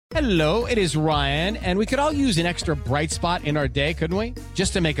Hello, it is Ryan, and we could all use an extra bright spot in our day, couldn't we?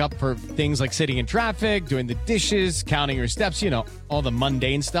 Just to make up for things like sitting in traffic, doing the dishes, counting your steps, all the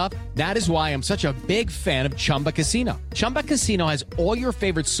mundane stuff. That is why I'm such a big fan of Chumba Casino. Chumba Casino has all your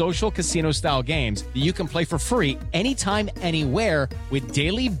favorite social casino-style games that you can play for free anytime, anywhere with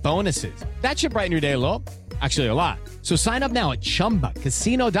daily bonuses. That should brighten your day a little. Actually, a lot. So sign up now at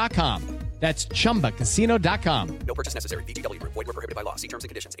ChumbaCasino.com. That's ChumbaCasino.com. No purchase necessary. VGW Group. Void where prohibited by law. See terms and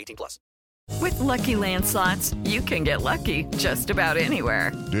conditions. 18+. With Lucky Land Slots, you can get lucky just about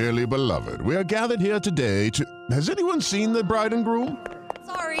anywhere. Dearly beloved, we are gathered here today to... Has anyone seen the bride and groom?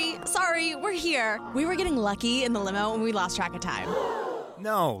 Sorry, we're here. We were getting lucky in the limo and we lost track of time.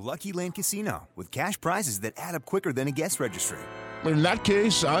 No, Lucky Land Casino. With cash prizes that add up quicker than a guest registry. In that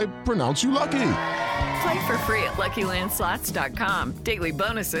case, I pronounce you lucky. Play for free at LuckyLandSlots.com. Daily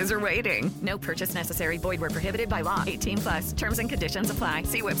bonuses are waiting. No purchase necessary. Void where prohibited by law. 18+. Terms and conditions apply.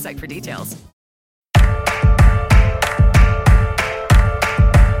 See website for details.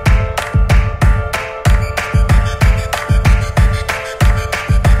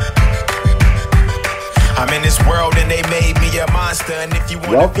 I'm in this world and they made me a monster. And if you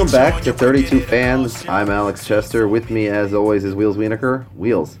want Welcome back to 32 Fans. I'm Alex Chester. With me, as always, is Wheels Wienerker.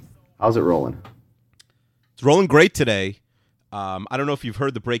 Wheels, how's it rolling? It's rolling great today. I don't know if you've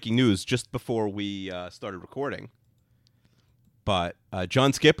heard the breaking news just before we started recording, but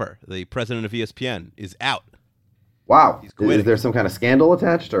John Skipper, the president of ESPN, is out. Wow. Is there some kind of scandal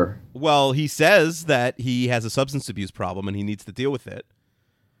attached? Or? Well, he says that he has a substance abuse problem and he needs to deal with it.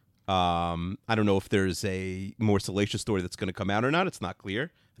 I don't know if there's a more salacious story that's going to come out or not. It's not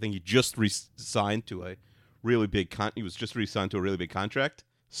clear. I think he just re-signed to a really big he was just re-signed to a really big contract.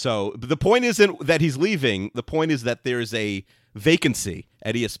 So the point isn't that he's leaving. The point is that there's a vacancy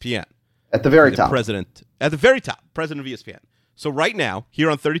at ESPN. At the very top. At the very top, president of ESPN. So right now, here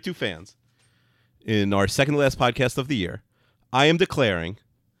on 32 Fans, in our second to last podcast of the year, I am declaring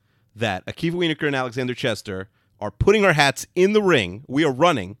that Akiva Wienerker and Alexander Chester are putting our hats in the ring. We are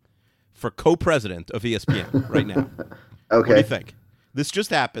running for co-president of ESPN right now. Okay. What do you think? This just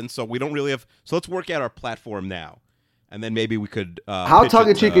happened, so we don't really have... So let's work out our platform now, and then maybe we could... How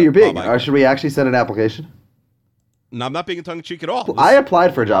tongue-in-cheek are you being? Or should we actually send an application? No, I'm not being tongue-in-cheek at all. I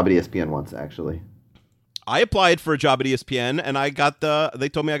applied for a job at ESPN once, actually. I applied for a job at ESPN, and I got they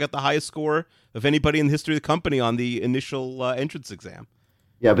told me I got the highest score of anybody in the history of the company on the initial entrance exam.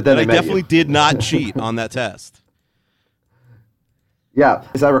 Yeah, but then I definitely did not cheat on that test. Yeah,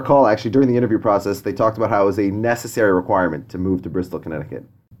 as I recall, actually, during the interview process, they talked about how it was a necessary requirement to move to Bristol, Connecticut.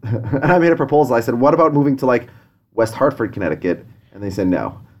 And I made a proposal. I said, what about moving to, like, West Hartford, Connecticut? And they said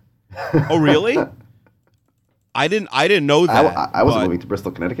no. Oh, really? I didn't know that. I wasn't moving to Bristol,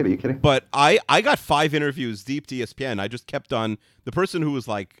 Connecticut. Are you kidding? But I got 5 interviews deep to ESPN. I just kept on. The person who was,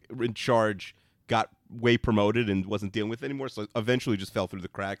 like, in charge got way promoted and wasn't dealing with it anymore, so eventually just fell through the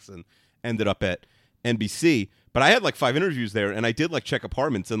cracks and ended up at NBC. But I had like 5 interviews there, and I did like check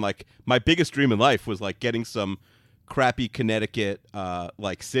apartments, and like my biggest dream in life was like getting some crappy Connecticut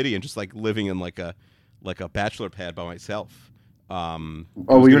like city and just like living in like a bachelor pad by myself.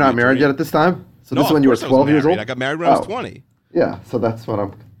 Well, you're not married yet at this time? So no, this is when you were 12 years old? I got married when I was 20. Yeah, so that's what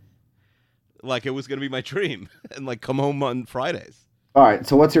I'm... Like it was going to be my dream, and like come home on Fridays. All right,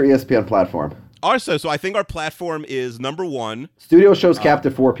 so what's your ESPN platform? So I think our platform is number 1. Studio shows capped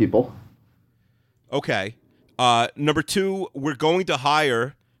at 4 people. Okay. Number 2, we're going to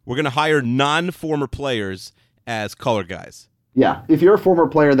hire non-former players as color guys. Yeah, if you're a former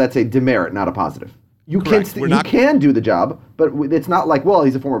player, that's a demerit, not a positive. You can do the job, but it's not like, well,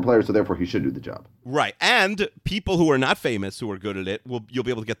 he's a former player, so therefore he should do the job. Right, and people who are not famous who are good at it, you'll be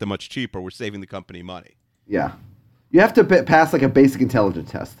able to get them much cheaper. We're saving the company money. Yeah, you have to pass like a basic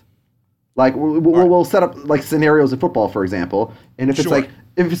intelligence test. Like we'll set up like scenarios in football, for example, and if it's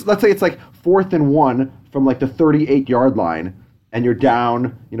let's say it's like 4th and 1 from like the 38-yard line, and you're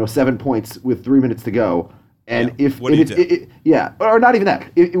down 7 points with 3 minutes to go. And or not even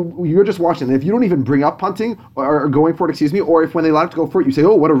that. You're just watching. And if you don't even bring up punting or going for it, or if when they line up to go for it, you say,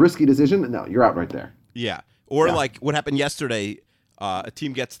 "Oh, what a risky decision." No, you're out right there. Yeah. Or like what happened yesterday, a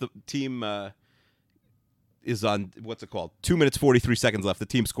team is on 2 minutes 43 seconds left. The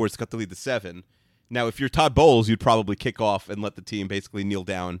team scores to cut the lead to 7. Now, if you're Todd Bowles, you'd probably kick off and let the team basically kneel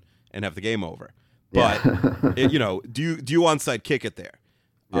down and have the game over. But do you onside kick it there?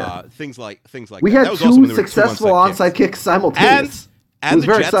 Yeah. Things like we that. had 2 successful onside kicks simultaneous. And it was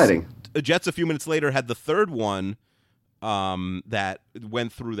very Jets, exciting. The Jets a few minutes later had the third one that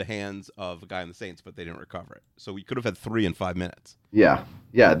went through the hands of a guy on the Saints, but they didn't recover it. So we could have had 3 in 5 minutes. Yeah.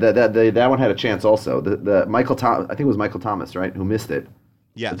 That one had a chance also. The Michael Thomas, I think it was Michael Thomas, right, who missed it.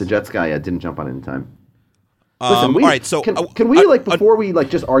 Yes. But the Jets guy didn't jump on in time. Listen, all right, so can we before we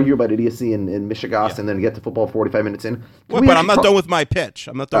just argue about idiocy and Michigas and then get to football 45 minutes in? But I'm not done with my pitch.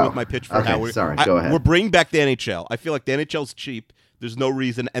 I'm not done with my pitch for how we're. Sorry, go ahead. We're bringing back the NHL. I feel like the NHL's cheap. There's no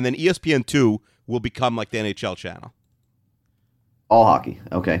reason, and then ESPN2 will become like the NHL channel. All hockey,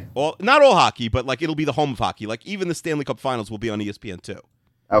 okay. Not all hockey, but like it'll be the home of hockey. Like even the Stanley Cup Finals will be on ESPN2.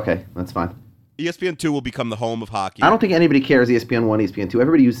 Okay, that's fine. ESPN2 will become the home of hockey. I don't think anybody cares ESPN1, ESPN2.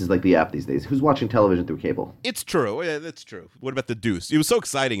 Everybody uses like the app these days. Who's watching television through cable? It's true. Yeah, that's true. What about the Deuce? It was so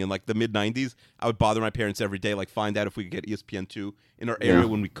exciting in like the mid-90s. I would bother my parents every day, like find out if we could get ESPN2 in our area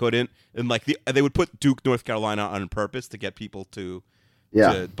when we couldn't. And like they would put Duke, North Carolina on purpose to get people to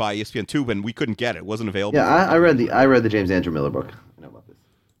buy ESPN2 when we couldn't get it. It wasn't available. Yeah, I read the James Andrew Miller book. I know about this.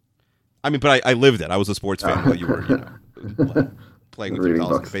 I mean, but I lived it. I was a sports fan while you were, playing with your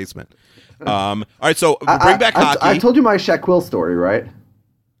dolls in the basement. All right, so bring back hockey. I told you my Shaq Will story, right?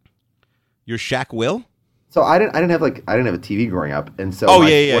 Your Shaq Will? So I didn't have a TV growing up, and so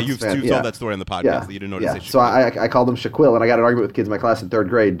you've told that story on the podcast. That you didn't notice. Yeah. So I called him Shaquille, and I got an argument with kids in my class in third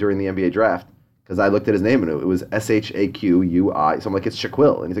grade during the NBA draft because I looked at his name and it was Shaqui. So I'm like, it's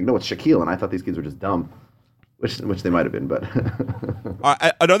Shaquille, and he's like, no, it's Shaquille, and I thought these kids were just dumb. Which they might have been, but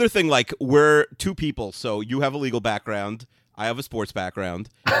another thing, like we're two people, so you have a legal background, I have a sports background.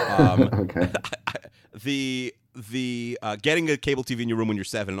 Okay. The getting a cable TV in your room when you're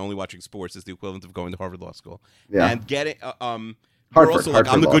 7 and only watching sports is the equivalent of going to Harvard Law School. Yeah. And getting Hartford,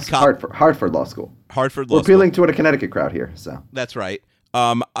 I'm the good cop. Hartford Law School. Hartford Law We're appealing to a Connecticut crowd here, so that's right.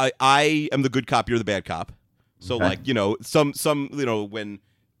 I am the good cop. You're the bad cop. So some when.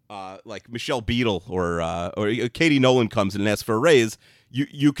 Like Michelle Beadle or Katie Nolan comes in and asks for a raise,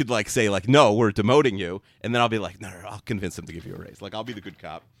 you could like say like, no, we're demoting you, and then I'll be like, no, I'll convince them to give you a raise. Like I'll be the good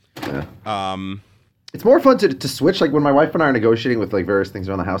cop. Yeah. It's more fun to switch. Like when my wife and I are negotiating with like various things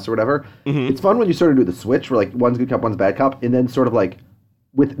around the house or whatever. Mm-hmm. It's fun when you sort of do the switch where like one's good cop, one's bad cop, and then sort of like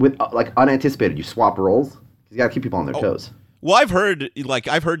with like unanticipated, you swap roles. You got to keep people on their toes. Well, I've heard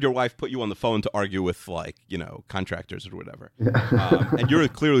your wife put you on the phone to argue with contractors or whatever, and you're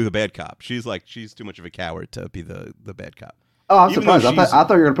clearly the bad cop. She's too much of a coward to be the bad cop. Oh, I'm surprised. I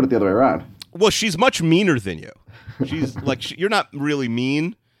thought you were gonna put it the other way around. Well, she's much meaner than you. She's like you're not really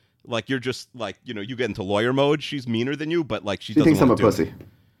mean. Like you're just like you get into lawyer mode. She's meaner than you, but like she thinks I'm a pussy.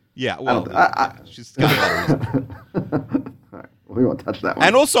 Yeah, well, she's got a lot of reason. We won't touch that one.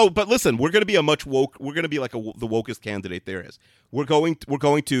 And also, but listen, we're going to be we're going to be like the wokest candidate there is. We're going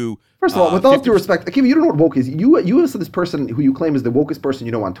to. First of all, with all due respect, Akeem, you don't know what woke is. You have this person who you claim is the wokest person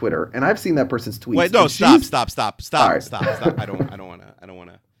you know on Twitter, and I've seen that person's tweets. Wait, no, stop. I don't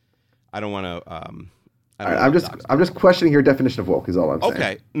want to. I'm just questioning your definition of woke. Is all I'm saying.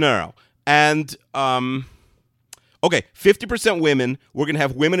 Okay, no, and 50% women. We're going to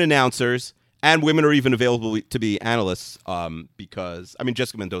have women announcers. And women are even available to be analysts because, I mean,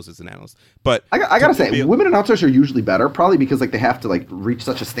 Jessica Mendoza is an analyst. But I got to say, women announcers are usually better, probably because like they have to like reach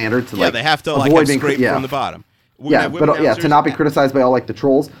such a standard to they have to like have scrape from the bottom. To not be criticized by all like the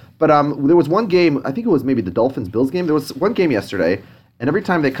trolls. But there was one game, I think it was maybe the Dolphins-Bills game. There was one game yesterday, and every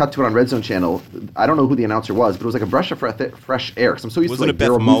time they cut to it on Red Zone Channel, I don't know who the announcer was, but it was like a breath of fresh air. Because I'm so used to like Beth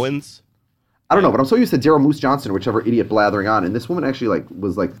Mowins? I don't know, but I'm so used to Daryl Moose Johnson, whichever idiot blathering on, and this woman actually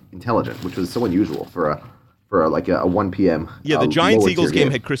was intelligent, which was so unusual for a 1 p.m. Yeah, the Giants Eagles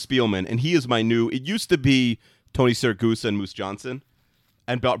game had Chris Spielman, and he is my new. It used to be Tony Siragusa and Moose Johnson,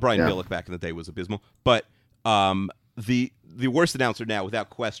 and Brian Billick back in the day was abysmal. But the worst announcer now, without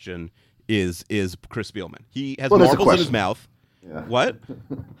question, is Chris Spielman. He has marbles in his mouth. Yeah. What?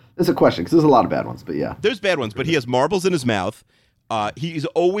 There's a question because there's a lot of bad ones, but yeah, there's bad ones, but he has marbles in his mouth. He's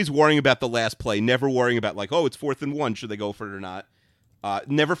always worrying about the last play, never worrying about like, oh, it's 4th and 1, should they go for it or not?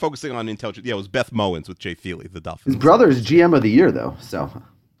 Never focusing on intelligence. Yeah, it was Beth Mowins with Jay Feely, the Dolphins. His brother's GM of the year, though. So.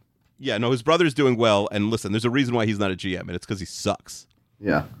 Yeah, no, his brother's doing well, and listen, there's a reason why he's not a GM, and it's because he sucks.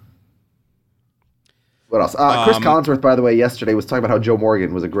 Yeah. What else? Chris Collinsworth, by the way, yesterday was talking about how Joe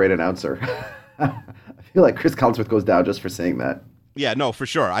Morgan was a great announcer. I feel like Chris Collinsworth goes down just for saying that. Yeah, no, for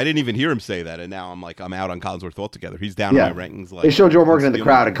sure. I didn't even hear him say that, and now I'm out on Collinsworth altogether. He's down in my rankings. Like, they showed Joe Morgan in the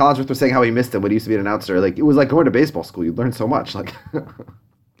crowd, and Collinsworth was saying how he missed him when he used to be an announcer. Like it was like going to baseball school. You learn so much. Like,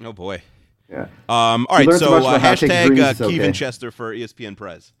 oh boy. Yeah. All right. So hashtag Kevin Chester for ESPN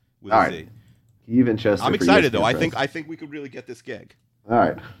Prez with a Z. Kevin Chester. I'm excited though. I think we could really get this gig. All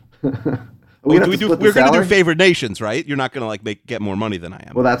right. We're going to do favored nations, right? You're not going to like get more money than I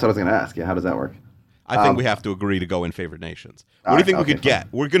am. Well, that's what I was going to ask. Yeah, how does that work? I think we have to agree to go in favored nations. What do you think we could get?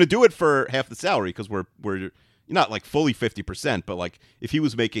 We're going to do it for half the salary because we're not like fully 50%, but like if he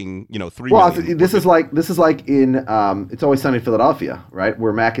was making, $3 Well, million. this is like in It's Always Sunny in Philadelphia, right?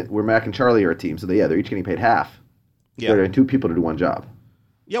 Where Mac and Charlie are a team, so they're each getting paid half. Yeah. They're two people to do one job.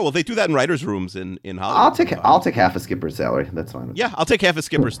 Yeah, well, they do that in writers' rooms in Hollywood. I'll take half a skipper's salary. That's fine. Yeah, I'll take half a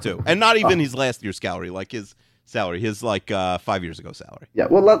skipper's too, and not even his last year's salary, like his salary, his 5 years ago salary. Yeah,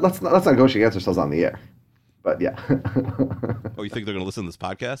 well, let's not negotiate against ourselves on the air. But yeah. Oh, you think they're going to listen to this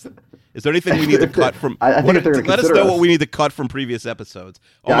podcast? Is there anything we need to cut from? I think they're going to let us know what we need to cut from previous episodes.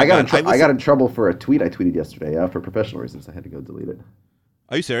 Yeah, I got in trouble for a tweet I tweeted yesterday for professional reasons. I had to go delete it.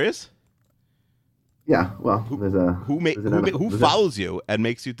 Are you serious? Yeah, well, who follows you and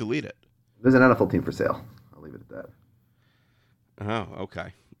makes you delete it? There's an NFL team for sale. I'll leave it at that. Oh,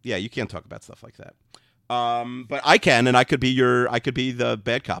 okay. Yeah, you can't talk about stuff like that. But I can, and I could be the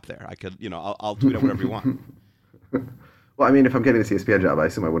bad cop there. I could, I'll tweet out whatever you want. Well, I mean, if I'm getting this ESPN job, I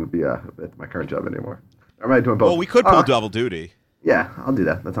assume I wouldn't be at my current job anymore. Or am I doing both? Well, we could pull double duty. Yeah, I'll do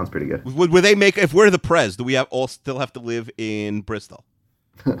that. That sounds pretty good. Would they make, if we're the Prez, do we all still have to live in Bristol?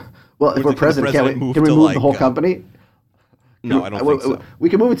 Well, if we're president, can we move the whole company? No, I don't think so. We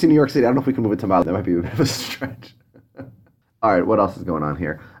can move it to New York City. I don't know if we can move it to Mali. That might be a bit of a stretch. All right, what else is going on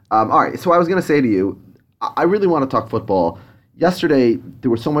here? All right, so I was going to say to you, I really want to talk football. Yesterday, there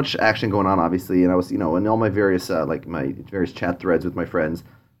was so much action going on, obviously, and I was, in all my various, my various chat threads with my friends,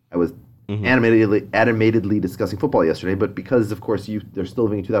 I was animatedly discussing football yesterday. But because, of course, they're still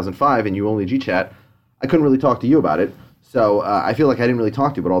living in 2005 and you only G-chat, I couldn't really talk to you about it. So I feel like I didn't really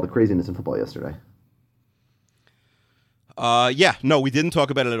talk to you about all the craziness in football yesterday. Yeah, no, we didn't talk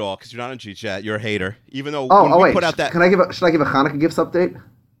about it at all because you're not on G-chat. You're a hater, even though wait, put out that. Should I give a Hanukkah gifts update?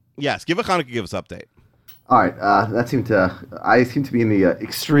 Yes, give a Hanukkah gifts update. All right, I seem to be in the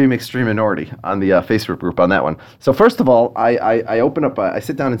extreme minority on the Facebook group on that one. So first of all, I open up, I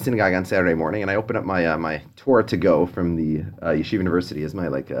sit down in synagogue on Saturday morning, and I open up my Torah to go from the Yeshiva University as my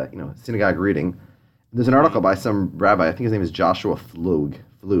synagogue reading. There's an article by some rabbi. I think his name is Joshua Flug.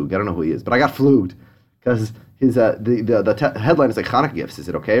 I don't know who he is, but I got flugged because his the headline is like Hanukkah gifts. Is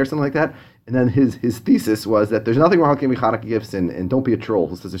it okay or something like that? And then his thesis was that there's nothing wrong with giving Hanukkah gifts, and don't be a troll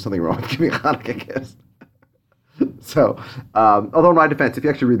who says there's something wrong with giving Hanukkah gifts. So, although in my defense, if you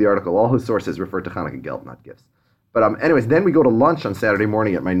actually read the article, all his sources refer to Hanukkah gelt, not gifts. But anyways, then we go to lunch on Saturday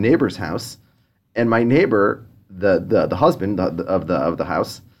morning at my neighbor's house, and my neighbor, the husband of the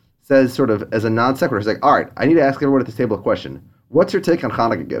house, says sort of as a non sequitur, he's like, all right, I need to ask everyone at this table a question. What's your take on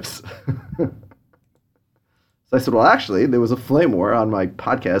Hanukkah gifts? So I said, well, actually, there was a flame war on my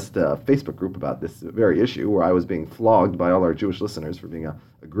podcast Facebook group about this very issue where I was being flogged by all our Jewish listeners for being a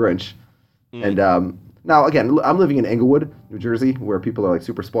Grinch. And now, again, I'm living in Englewood, New Jersey, where people are like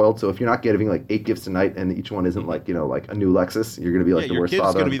super spoiled. So if you're not getting like 8 gifts a night and each one isn't like, like a new Lexus, you're going to be like the worst father. Your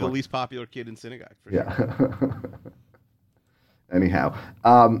kid's going to be the least popular kid in synagogue. For sure. Anyhow,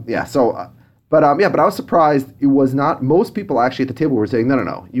 but I was surprised it was not. Most people actually at the table were saying,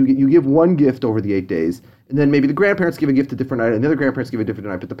 no. You give one gift over the 8 days, and then maybe the grandparents give a gift a different night, and the other grandparents give a different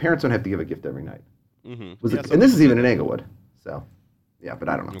night, but the parents don't have to give a gift every night. Mm-hmm. And this is even in Englewood. So, yeah, but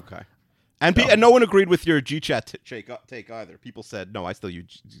I don't know. Okay. And no one agreed with your G-chat take either. People said, no, I still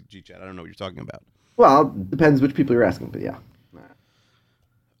use G-chat. I don't know what you're talking about. Well, depends which people you're asking, but yeah.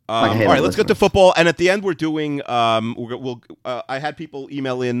 All right, let's get to football. And at the end, we're doing. I had people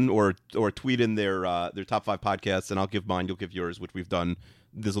email in or tweet in their top 5 podcasts, and I'll give mine. You'll give yours, which we've done.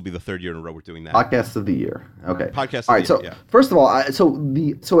 This will be the 3rd year in a row we're doing that. Podcasts of the year. Okay. Podcasts. All right. So first of all,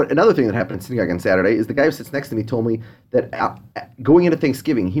 so another thing that happened in synagogue on Saturday is the guy who sits next to me told me that going into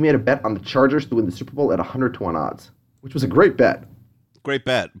Thanksgiving, he made a bet on the Chargers to win the Super Bowl at 100-1 odds, which was a great bet. Great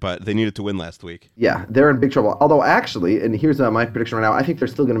bet, but they needed to win last week. Yeah, they're in big trouble. Although, actually, and here's my prediction right now, I think they're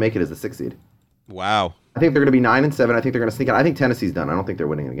still going to make it as a 6th seed. Wow. I think they're going to be 9-7. I think they're going to sneak in. I think Tennessee's done. I don't think they're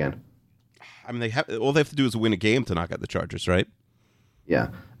winning it again. I mean, all they have to do is win a game to knock out the Chargers, right? Yeah.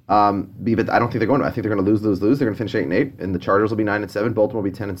 But I don't think they're going to. I think they're going to lose. They're going to finish 8-8, and the Chargers will be 9-7. Baltimore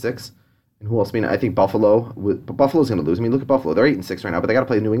will be 10-6. And who else? I mean, I think Buffalo's going to lose. I mean, look at Buffalo. They're 8-6 right now, but they got to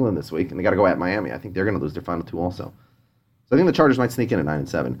play New England this week, and they got to go at Miami. I think they're going to lose their final 2 also. So I think the Chargers might sneak in at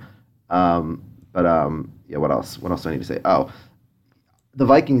 9-7. Yeah, what else? What else do I need to say? Oh, the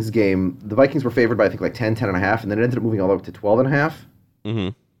Vikings game. The Vikings were favored by, I think, like 10.5, and then it ended up moving all the way up to 12.5. Mm-hmm.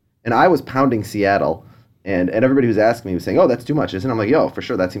 And I was pounding Seattle, and everybody who was asking me was saying, oh, that's too much, isn't it? I'm like, yo, for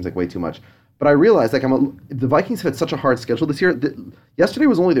sure, that seems like way too much. But I realized, like, the Vikings have had such a hard schedule this year. Yesterday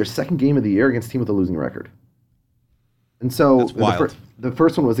was only their 2nd game of the year against a team with a losing record. And so the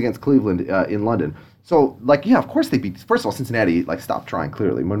first one was against Cleveland in London. So, like, yeah, of course they beat. First of all, Cincinnati, like, stopped trying,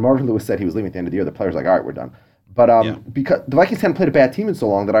 clearly. When Marvin Lewis said he was leaving at the end of the year, the players were like, all right, we're done. But because the Vikings hadn't played a bad team in so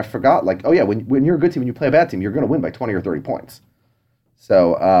long that I forgot, like, oh yeah, when you're a good team and you play a bad team, you're going to win by 20 or 30 points.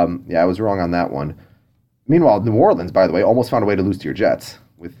 So, I was wrong on that one. Meanwhile, New Orleans, by the way, almost found a way to lose to your Jets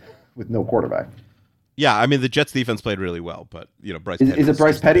with no quarterback. Yeah, I mean, the Jets defense played really well, but, Bryce Petty. Is it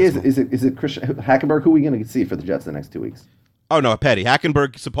Bryce Petty? Is it Christian Hackenberg? Who are we going to see for the Jets the next 2 weeks? Oh, no, Petty.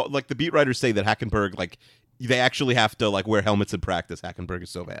 Hackenberg, like, the beat writers say that Hackenberg, like, they actually have to, like, wear helmets in practice. Hackenberg is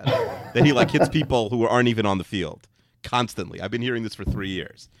so bad that he, like, hits people who aren't even on the field constantly. I've been hearing this for 3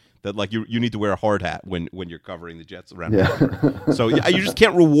 years, that, like, you need to wear a hard hat when you're covering the Jets around. Yeah. So you just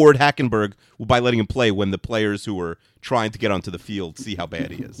can't reward Hackenberg by letting him play when the players who are trying to get onto the field see how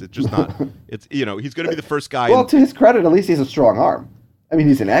bad he is. It's just not. It's he's going to be the first guy. Well, to his credit, at least he has a strong arm. I mean,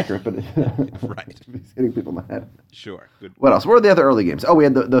 he's inaccurate, but right. He's hitting people in the head. Sure. Good. What else? What are the other early games? Oh, we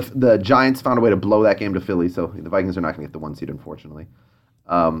had the Giants found a way to blow that game to Philly, so the Vikings are not going to get the 1 seed, unfortunately.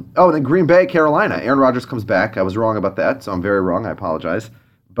 And then Green Bay, Carolina. Aaron Rodgers comes back. I was wrong about that, so I'm very wrong. I apologize.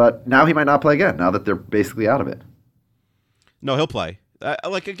 But now he might not play again, now that they're basically out of it. No, he'll play.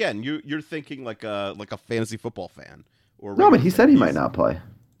 Like, again, you're thinking like a fantasy football fan. No, but he said he might not play.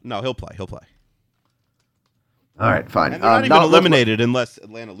 No, he'll play. He'll play. All right, fine. And they're not even eliminated unless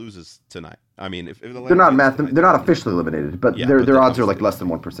Atlanta loses tonight. I mean, if Atlanta they're not officially eliminated, but their odds are like less than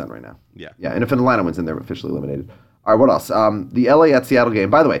 1% right now. Yeah. Yeah, and if Atlanta wins, then they're officially eliminated. All right, what else? The LA at Seattle game.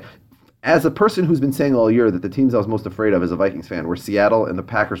 By the way, as a person who's been saying all year that the teams I was most afraid of as a Vikings fan were Seattle and the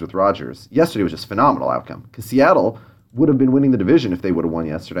Packers with Rodgers, yesterday was just a phenomenal outcome because Seattle would have been winning the division if they would have won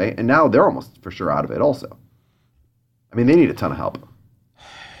yesterday, and now they're almost for sure out of it also. I mean, they need a ton of help.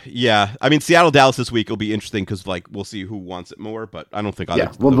 Yeah, I mean, Seattle-Dallas this week will be interesting because, like, we'll see who wants it more, but I don't think either.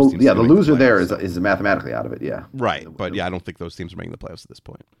 Yeah, well, the loser there is mathematically out of it. Yeah, right. But I don't think those teams are making the playoffs at this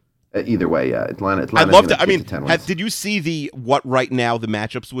point. Either way, yeah, Atlanta. I'd love to. I mean, did you see what right now the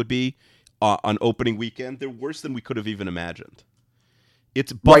matchups would be on opening weekend? They're worse than we could have even imagined.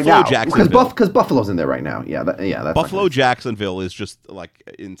 It's Buffalo, right now, Jacksonville. Because Buffalo's in there right now. Yeah, that's Buffalo, Jacksonville is just like.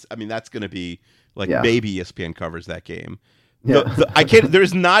 I mean, that's going to be like maybe ESPN covers that game. Yeah. I can't.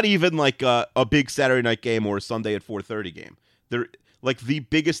 There's not even like a big Saturday night game or a Sunday at 4:30 game. There, like the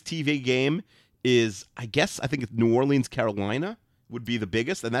biggest TV game is, I think it's New Orleans, Carolina would be the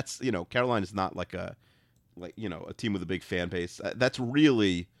biggest, and that's Carolina's not like a team with a big fan base. That's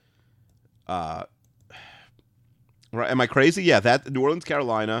really, right? Am I crazy? Yeah, that New Orleans,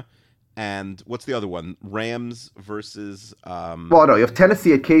 Carolina, and what's the other one? Rams versus. Well, no, you have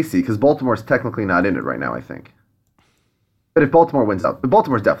Tennessee at KC because Baltimore's technically not in it right now, I think. But if Baltimore wins out,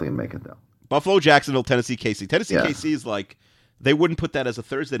 Baltimore's definitely going to make it, though. Buffalo, Jacksonville, Tennessee, KC. KC is like, they wouldn't put that as a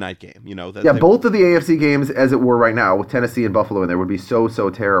Thursday night game, both of the AFC games, as it were right now, with Tennessee and Buffalo in there, would be so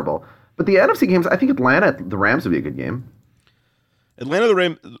terrible. But the NFC games, I think Atlanta, the Rams would be a good game. Atlanta,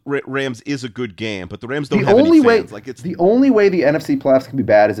 the Rams is a good game, but the Rams don't have any fans. The only way the NFC playoffs can be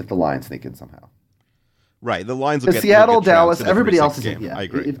bad is if the Lions sneak in somehow. Right, the Lions will get Seattle, Dallas, everybody else is game. I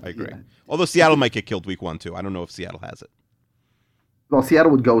agree. Yeah. Although Seattle might get killed week 1 too. I don't know if Seattle has it. Well,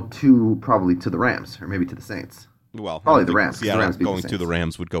 Seattle would go probably to the Rams, or maybe to the Saints. Well, probably the Rams. Seattle the Rams going to the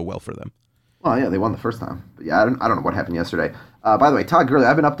Rams would go well for them. Well, yeah, they won the first time. But yeah, I don't know what happened yesterday. By the way, Todd Gurley,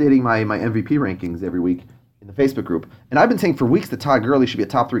 I've been updating my MVP rankings every week in the Facebook group, and I've been saying for weeks that Todd Gurley should be a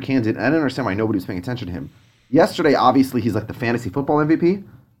top 3 candidate, and I don't understand why nobody was paying attention to him. Yesterday, obviously, he's like the fantasy football MVP,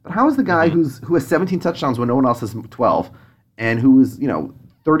 but how is the guy who has 17 touchdowns when no one else has 12, and who is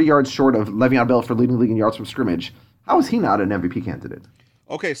 30 yards short of Le'Veon Bell for leading the league in yards from scrimmage? How is he not an MVP candidate?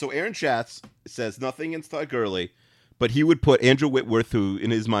 Okay, so Aaron Schatz says nothing against Todd Gurley, but he would put Andrew Whitworth, who in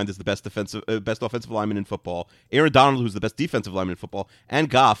his mind is the best offensive lineman in football, Aaron Donald, who's the best defensive lineman in football, and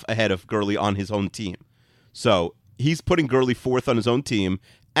Goff ahead of Gurley on his own team. So he's putting Gurley 4th on his own team,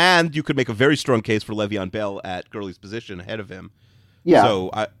 and you could make a very strong case for Le'Veon Bell at Gurley's position ahead of him. Yeah. So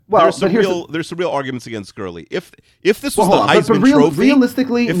there's some real arguments against Gurley. If this was the Heisman Trophy,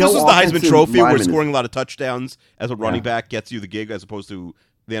 realistically, if this was the Heisman Trophy where scoring a lot of touchdowns as a running back gets you the gig, as opposed to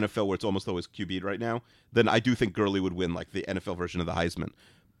the NFL where it's almost always QB'd right now, then I do think Gurley would win like the NFL version of the Heisman.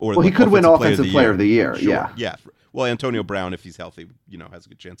 Or he could win Offensive Player of the Year. Sure. Yeah. Well, Antonio Brown, if he's healthy, has a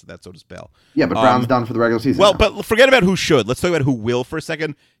good chance of that. So does Bell. Yeah, but Brown's done for the regular season. Well, but forget about who should. Let's talk about who will for a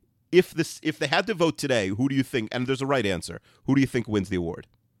second. If they had to vote today, who do you think? And there's a right answer. Who do you think wins the award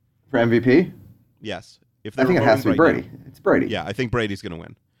for MVP? Yes, I think it has to be Brady. It's Brady. Yeah, I think Brady's going to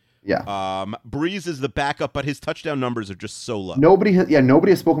win. Yeah. Breeze is the backup, but his touchdown numbers are just so low. Nobody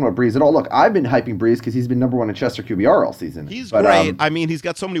has spoken about Breeze at all. Look, I've been hyping Breeze because he's been number 1 in Chester QBR all season. He's great. I mean, he's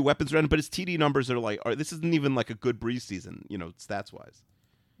got so many weapons around him, but his TD numbers are like, this isn't even like a good Breeze season, stats wise.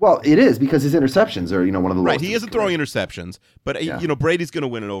 Well, it is because his interceptions are, one of the lowest. Right, he isn't throwing interceptions, but Brady's going to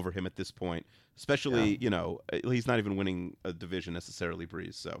win it over him at this point. Especially, he's not even winning a division necessarily,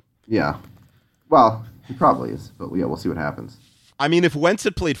 Breeze. So yeah, well, he probably is, but we'll see what happens. I mean, if Wentz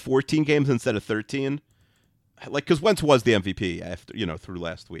had played 14 games instead of 13, because Wentz was the MVP after through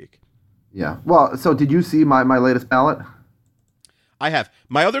last week. Yeah. Well, so did you see my latest ballot? I have.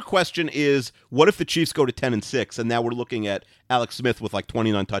 My other question is, what if the Chiefs go to 10-6, and now we're looking at Alex Smith with like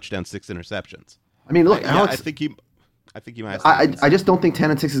 29 touchdowns, 6 interceptions? I mean, look, Alex. I think he might. I just don't think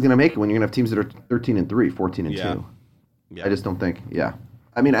 10-6 is going to make it when you're going to have teams that are 13-3, 14-2. Yeah. I just don't think. Yeah.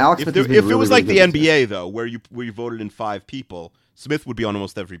 I mean, Alex. If it was like the NBA though, where you voted in 5 people, Smith would be on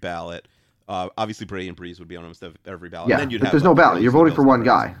almost every ballot. Obviously, Brady and Breeze would be on almost every ballot. Yeah, and then but there's no ballot. You're voting for one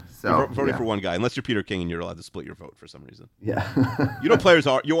guy. So you're voting for one guy, unless you're Peter King and you're allowed to split your vote for some reason. Yeah. Players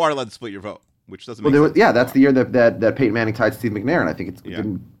are allowed to split your vote, which doesn't make sense. Yeah, that's the year that Peyton Manning tied Steve McNair, and I think it's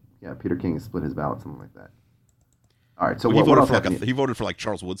Peter King split his ballot, something like that. All right, so he voted for like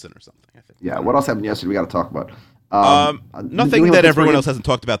Charles Woodson or something, I think. Yeah, what else happened yesterday? We got to talk about. Nothing that everyone else hasn't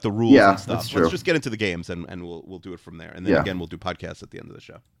talked about, the rules and stuff. That's true. Let's just get into the games, and we'll do it from there. And then again, we'll do podcasts at the end of the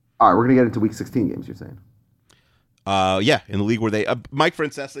show. All right, we're going to get into Week 16 games, you're saying? In the league where they... Mike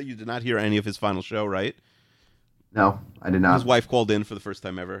Francesa, you did not hear any of his final show, right? No, I did not. His wife called in for the first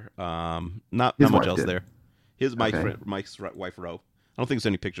time ever. Not much else there. Mike's wife, Ro. I don't think there's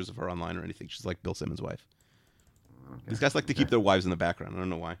any pictures of her online or anything. She's like Bill Simmons' wife. Okay. These guys like to keep their wives in the background. I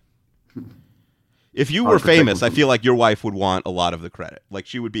don't know why. If you were famous, I feel like your wife would want a lot of the credit. Like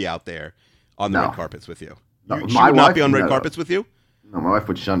she would be out there on the red carpets with you. She would not be on red carpets with you? No, my wife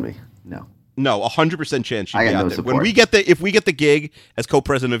would shun me. No, 100% chance she'd be out there. When if we get the gig as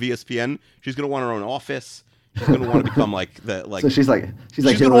co-president of ESPN, she's going to want her own office. She's going to want to become like the So she's going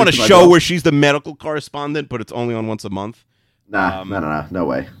to want a show where she's the medical correspondent, but it's only on once a month. No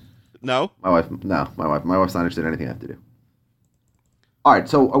way. No? My wife's not interested in anything I have to do. All right,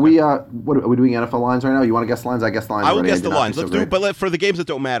 so are we doing NFL lines right now? You want to guess lines? I guess lines. I will guess the lines. Let's do, but for the games that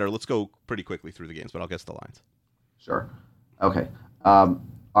don't matter, let's go pretty quickly through the games. But I'll guess the lines. Sure. Okay. All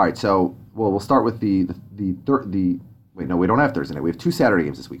right. So we'll start with the wait. No, we don't have Thursday night. We have 2 Saturday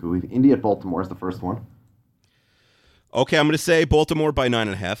games this week. We have Indy at Baltimore as the first one. Okay, I'm going to say Baltimore by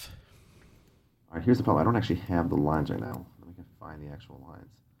 9.5. All right. Here's the problem. I don't actually have the lines right now. Let me find the actual lines.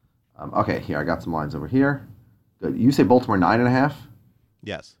 Okay. Here, I got some lines over here. Good. You say Baltimore 9.5.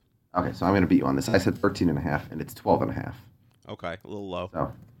 Yes. Okay, so I'm going to beat you on this. I said 13.5, and it's 12.5. Okay, a little low.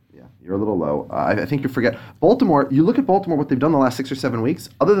 So, yeah, you're a little low. I think you forget. Baltimore, you look at Baltimore, what they've done the last 6 or 7 weeks,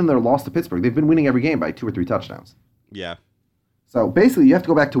 other than their loss to Pittsburgh, they've been winning every game by 2 or 3 touchdowns. Yeah. So, basically, you have to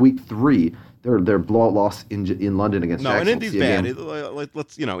go back to week 3, their blowout loss in London against Jacksonville. No, and Indy's bad.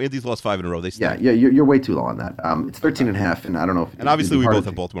 Indy's lost 5 in a row. They stink. Yeah, you're way too low on that. It's 13.5, and I don't know if... And obviously, we both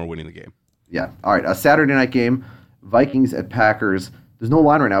have Baltimore winning the game. Yeah. All right, a Saturday night game, Vikings at Packers. There's no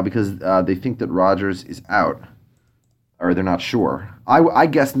line right now because they think that Rodgers is out, or they're not sure. I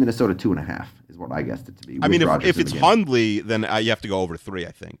guessed Minnesota 2.5 is what I guessed it to be. I mean, if it's Hundley, then you have to go over 3,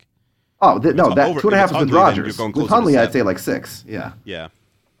 I think. Oh, that 2.5 is with Rodgers. With Hundley, I'd say like 6. Yeah. Yeah.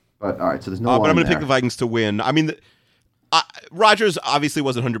 But all right, so there's no line but I'm going to there. pick the Vikings to win. I mean, Rodgers obviously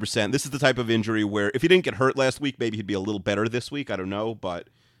wasn't 100%. This is the type of injury where if he didn't get hurt last week, maybe he'd be a little better this week. I don't know, but...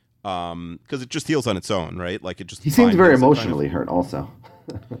 because it just heals on its own, right? Like it just. He seems very emotionally hurt. Also,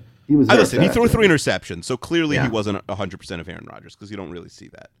 he was. Listen, he threw 3 interceptions, so clearly he wasn't 100% of Aaron Rodgers because you don't really see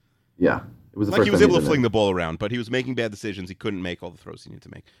that. Yeah, it was the like first he was time able to fling the ball around, but he was making bad decisions. He couldn't make all the throws he needed to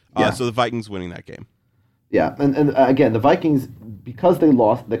make. So the Vikings winning that game. Yeah, and again, the Vikings, because they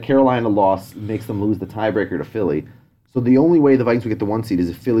lost, the Carolina loss makes them lose the tiebreaker to Philly. So the only way the Vikings would get the 1 seed is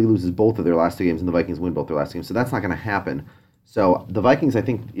if Philly loses both of their last 2 games and the Vikings win both their last games. So that's not going to happen. So the Vikings, I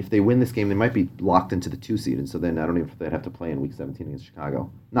think, if they win this game, they might be locked into the 2 seed, and so then I don't even know if they'd have to play in Week 17 against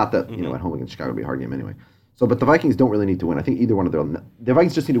Chicago. Not that at home against Chicago would be a hard game anyway. So, but the Vikings don't really need to win. I think either one of the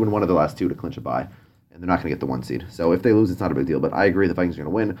Vikings just need to win one of their last 2 to clinch a bye, and they're not going to get the 1 seed. So if they lose, it's not a big deal. But I agree, the Vikings are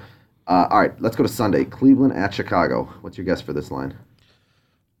going to win. All right, let's go to Sunday. Cleveland at Chicago. What's your guess for this line?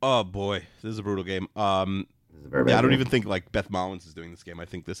 Oh boy, this is a brutal game. This is a very bad I don't game. even think like Beth Mullins is doing this game. I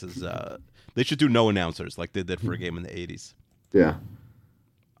think this is they should do no announcers like they did for a game in the 80s. Yeah.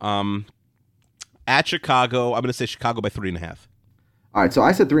 At Chicago, I'm going to say Chicago by 3.5. All right, so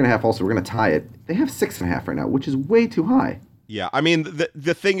I said 3.5 also. We're going to tie it. They have 6.5 right now, which is way too high. Yeah, I mean,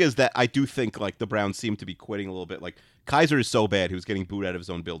 the thing is that I do think like the Browns seem to be quitting a little bit. Like Kaiser is so bad; he was getting booed out of his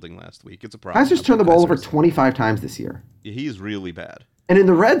own building last week. It's a problem. Kaiser's turned the ball over 25 times this year. Yeah, he is really bad. And in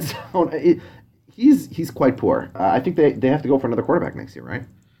the red zone, he's quite poor. I think they have to go for another quarterback next year, right?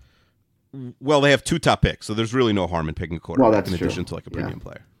 Well, they have 2 top picks, so there's really no harm in picking a quarterback Well, that's in true. addition to like a premium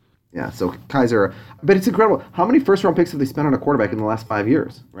player. Yeah, so Kaiser, but it's incredible. How many first-round picks have they spent on a quarterback in the last 5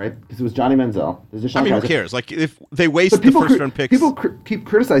 years, right? Because it was Johnny Manziel. There's Deshaun who Kaiser. cares? Like, if they waste the first-round picks. People keep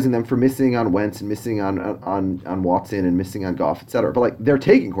criticizing them for missing on Wentz and missing on Watson and missing on Goff, etc. But, like, they're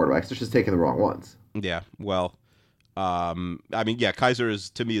taking quarterbacks. They're just taking the wrong ones. Yeah, well, Kaiser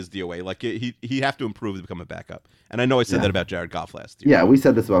to me is DOA. Like, he'd have to improve to become a backup. And I know I said that about Jared Goff last year. Yeah, we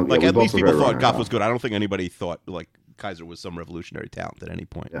said this about... Like, at least people thought Goff was was good. I don't think anybody thought, like, Kaiser was some revolutionary talent at any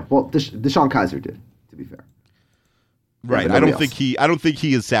point. Yeah, well, Deshaun Kaiser did, to be fair. Right. Yeah, I don't think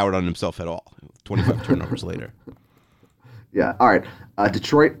he is soured on himself at all. 25 turnovers later. Yeah. All right.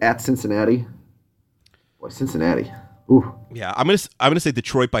 Detroit at Cincinnati. Boy, Cincinnati. Ooh. Yeah, I'm gonna say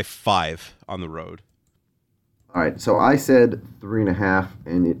Detroit by 5 on the road. All right. So I said 3.5,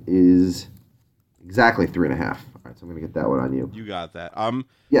 and it is exactly 3.5. All right, so I'm going to get that one on you. You got that.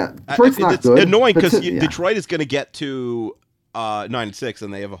 Yeah, Detroit's not it's good. It's annoying because yeah. Detroit is going to get to 9-6,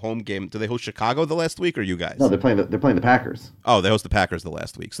 and they have a home game. Do they host Chicago the last week, or you guys? No, they're playing the Packers. Oh, they host the Packers the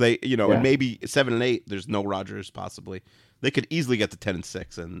last week. So they, and maybe 7-8. There's no Rodgers possibly. They could easily get to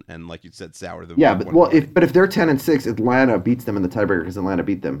 10-6, and like you said, sour them. Yeah, if they're 10-6, Atlanta beats them in the tiebreaker because Atlanta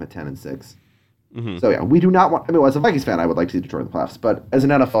beat them at 10-6. Mm-hmm. So yeah, we do not want. I mean, as a Vikings fan, I would like to see Detroit in the playoffs, but as an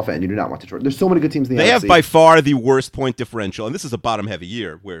NFL fan, you do not want Detroit. There's so many good teams in the NFC. They have by far the worst point differential, and this is a bottom-heavy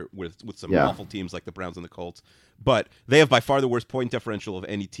year with some awful teams like the Browns and the Colts. But they have by far the worst point differential of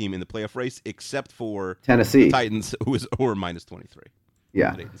any team in the playoff race, except for Tennessee, the Titans, who are -23.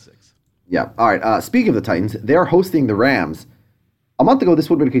 Yeah, at 8-6. Yeah. All right. Speaking of the Titans, they are hosting the Rams. A month ago, this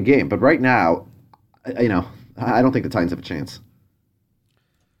would have been a good game, but right now, I don't think the Titans have a chance.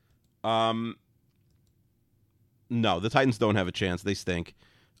 No, the Titans don't have a chance. They stink.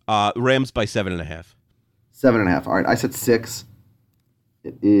 Rams by 7.5. 7.5. All right, I said 6.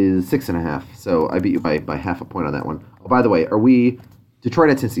 It is 6.5. So I beat you by half a point on that one. Oh, by the way, are we Detroit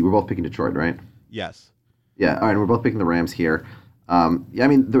at Tennessee? We're both picking Detroit, right? Yes. Yeah. All right, we're both picking the Rams here. I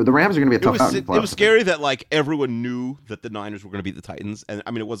mean, the Rams are going to be a tough out. It was scary that like everyone knew that the Niners were going to beat the Titans, and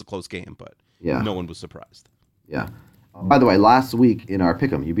I mean it was a close game, but no one was surprised. Yeah. By the way, last week in our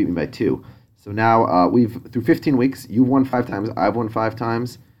pick'em, you beat me by 2. So now we've through 15 weeks, you've won 5 times, I've won 5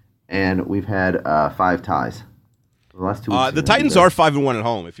 times, and we've had 5 ties. The last 2 weeks. The Titans are 5-1 at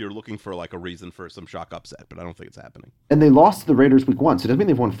home. If you're looking for like a reason for some shock upset, but I don't think it's happening. And they lost to the Raiders week 1, so does that mean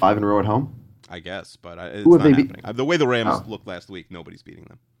they've won 5 in a row at home? I guess, but it's who have not they happening. The way the Rams looked last week, nobody's beating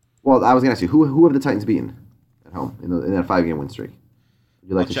them. Well, I was going to ask you, who have the Titans beaten at home in that 5-game win streak? Would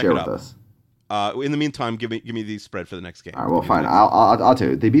you like to share with us? In the meantime, give me the spread for the next game. All right, well, fine. I'll tell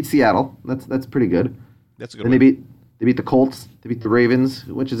you. They beat Seattle. That's pretty good. That's a good. And they beat the Colts. They beat the Ravens,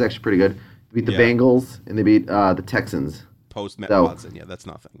 which is actually pretty good. They beat the Bengals, and they beat the Texans. Post Matt Watson, that's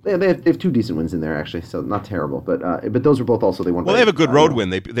nothing. They have 2 decent wins in there actually, so not terrible. But those were both also they won. Well, they have a good road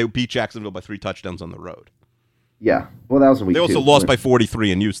win. They beat Jacksonville by 3 touchdowns on the road. Yeah, well, that was in week 2. They also lost by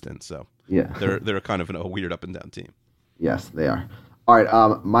 43 in Houston, so yeah, they're kind of a weird up and down team. Yes, they are. All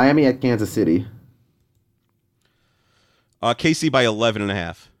right, Miami at Kansas City. KC by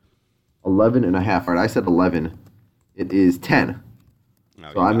 11.5. 11.5. All right, I said 11. It is 10.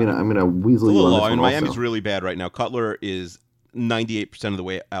 No, so I'm gonna weasel you on this one. Miami's really bad right now. Cutler is 98% of the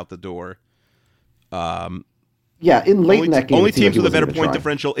way out the door. Yeah, in late in that game, only teams with a better point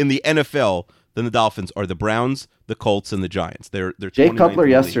differential in the NFL than the Dolphins are the Browns, the Colts, and the Giants. They're Jay Cutler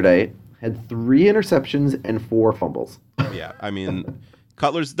yesterday had 3 interceptions and 4 fumbles. Yeah, I mean,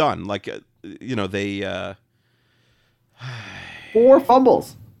 Cutler's done. Like they 4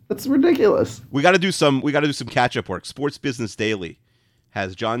 fumbles. That's ridiculous. We got to do some catch up work. Sports Business Daily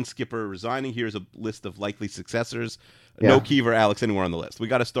has John Skipper resigning. Here's a list of likely successors. Yeah. No Kiever, Alex anywhere on the list. We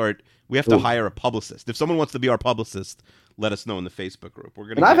got to start. We have to hire a publicist. If someone wants to be our publicist, let us know in the Facebook group. We're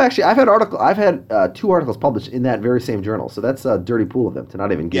gonna. And I've had 2 articles published in that very same journal. So that's a dirty pool of them to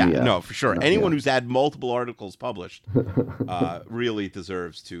not even give me. No, for sure. Anyone who's had multiple articles published really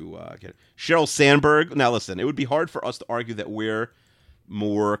deserves to get it. Sheryl Sandberg. Now listen, it would be hard for us to argue that we're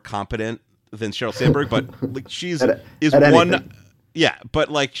more competent than Sheryl Sandberg, but like she's one. Yeah, but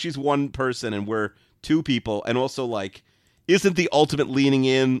like she's one person and we're 2 people, and also like isn't the ultimate leaning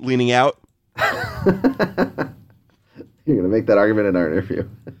in, leaning out? You're going to make that argument in our interview.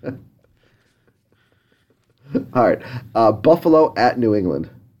 All right. Buffalo at New England.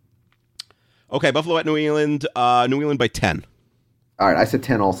 Okay, Buffalo at New England. New England by 10. All right, I said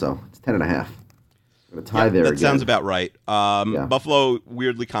 10 also. It's 10.5. I'm going to tie there that again. Sounds about right. Buffalo,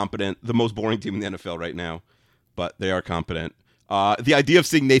 weirdly competent. The most boring team in the NFL right now, but they are competent. The idea of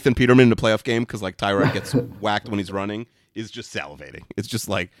seeing Nathan Peterman in a playoff game because like Tyrod gets whacked when he's running is just salivating. It's just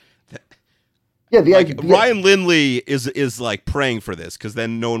like Yeah, Ryan Lindley is like praying for this because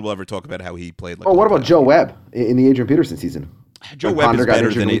then no one will ever talk about how he played. Like, what about Joe Webb in the Adrian Peterson season? Joe Webb is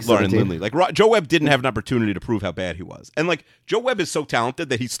better than Ryan Lindley. Like Joe Webb didn't have an opportunity to prove how bad he was, and like Joe Webb is so talented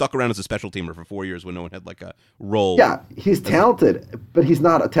that he stuck around as a special teamer for 4 years when no one had like a role. Yeah, he's talented, but he's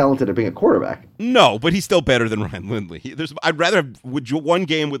not talented at being a quarterback. No, but he's still better than Ryan Lindley. I'd rather have one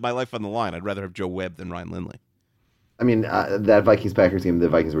game with my life on the line. I'd rather have Joe Webb than Ryan Lindley. I mean, that Vikings-Packers game, the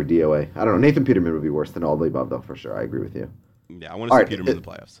Vikings were DOA. I don't know. Nathan Peterman would be worse than all the above, though, for sure. I agree with you. Yeah, I want to see Peterman in the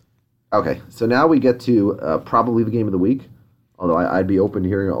playoffs. Okay, so now we get to probably the game of the week, although I'd be open to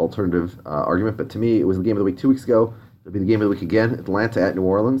hearing an alternative argument. But to me, it was the game of the week 2 weeks ago. It'll be the game of the week again, Atlanta at New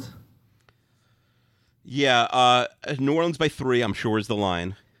Orleans. Yeah, New Orleans by 3, I'm sure, is the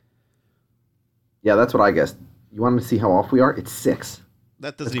line. Yeah, that's what I guessed. You want to see how off we are? It's 6.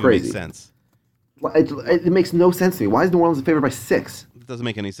 That doesn't even make sense. It makes no sense to me. Why is New Orleans favored by 6? It doesn't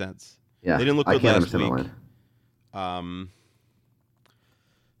make any sense. Yeah, they didn't look good last week. The line. I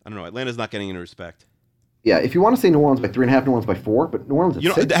don't know. Atlanta's not getting any respect. Yeah, if you want to say New Orleans by 3.5, New Orleans by 4, but New Orleans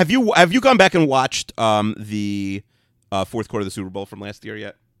at 6. Have you gone back and watched the fourth quarter of the Super Bowl from last year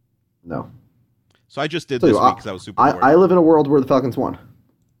yet? No. So I just did this week because I was super bored. I live in a world where the Falcons won.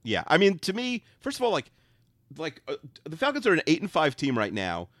 Yeah, I mean, to me, first of all, the Falcons are an 8-5 team right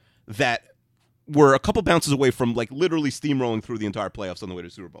now that were a couple bounces away from like literally steamrolling through the entire playoffs on the way to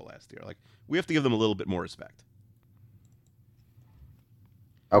the Super Bowl last year. Like, we have to give them a little bit more respect.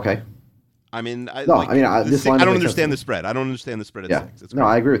 Okay. I mean, I don't understand the spread. I don't understand the spread at 6. No,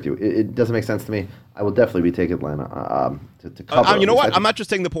 I agree with you. It doesn't make sense to me. I will definitely be taking Atlanta to cover. You know what? I'm not just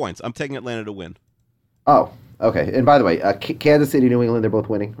taking the points. I'm taking Atlanta to win. Oh, okay. And by the way, Kansas City, New England, they're both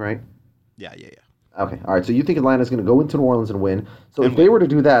winning, right? Yeah. Okay, all right. So you think Atlanta's going to go into New Orleans and win. So if they were to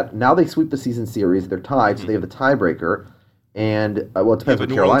do that, now they sweep the season series. They're tied, so they have the tiebreaker. And, it depends what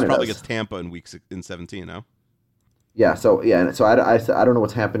New Carolina Orleans probably does. gets Tampa in 17, no? Yeah, so I don't know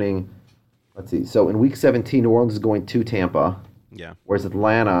what's happening. Let's see. So in week 17, New Orleans is going to Tampa. Yeah. Whereas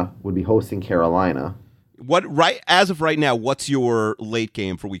Atlanta would be hosting Carolina. As of right now, what's your late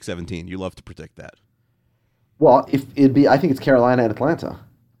game for week 17? You love to predict that. Well, I think it's Carolina and Atlanta.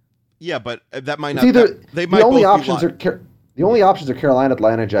 Yeah, but that might not. The only options are Carolina,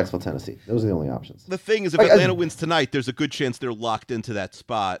 Atlanta, and Jacksonville, Tennessee. Those are the only options. The thing is, if Atlanta wins tonight, there's a good chance they're locked into that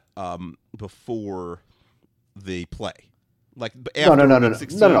spot before they play. Like after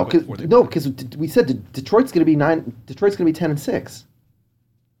no, because we said Detroit's going to be 9. Detroit's going to be 10-6.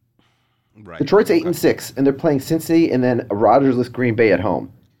 Right. Detroit's 8-6, and they're playing Cincinnati and then Rodgers-less Green Bay at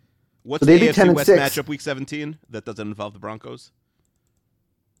home. What's the AFC West matchup week 17 that doesn't involve the Broncos?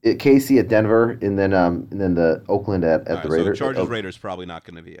 KC at Denver, and then the Oakland at the Raiders. So Chargers Raiders probably not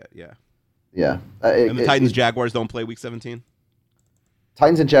going to be it. Yeah. Yeah. And the Titans Jaguars don't play week 17.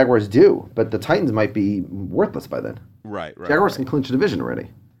 Titans and Jaguars do, but the Titans might be worthless by then. Right. Jaguars can clinch the division already.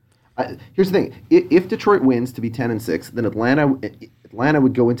 Here's the thing: if Detroit wins to be 10-6, then Atlanta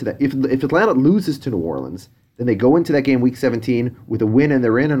would go into that. If Atlanta loses to New Orleans, then they go into that game week 17 with a win and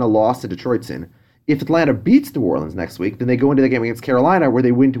they're in, and a loss and Detroit's in. If Atlanta beats New Orleans next week, then they go into the game against Carolina where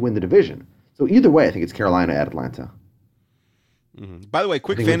they win to win the division. So either way, I think it's Carolina at Atlanta. Mm-hmm. By the way,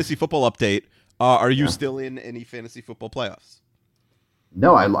 quick fantasy football update. Are you still in any fantasy football playoffs?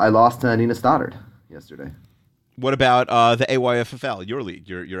 No, I lost to Nina Stoddard yesterday. What about the AYFFL, your league?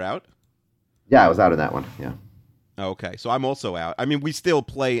 You're out? Yeah, I was out in that one, yeah. Okay, so I'm also out. I mean, we still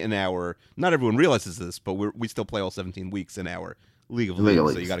play in our, not everyone realizes this, but we still play all 17 weeks in our League of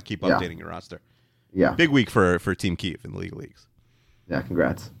Leagues, so you got to keep updating your roster. Yeah. Big week for Team Kiev in the League of Leagues. Yeah,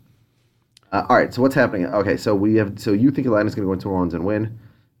 congrats. All right, so what's happening? Okay, so you think Atlanta's going to go into New Orleans and win.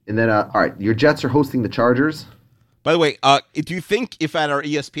 And then, all right, your Jets are hosting the Chargers. By the way, do you think if at our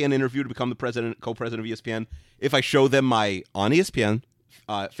ESPN interview to become the co-president of ESPN, if I show them on ESPN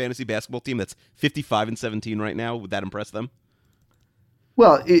fantasy basketball team that's 55-17 right now, would that impress them?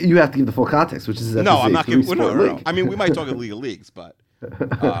 Well, you have to give the full context, which is no, I'm not giving. No. I mean, we might talk in League of Leagues, but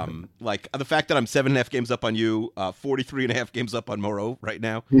like the fact that I'm 7.5 games up on you, 43.5 games up on Moreau right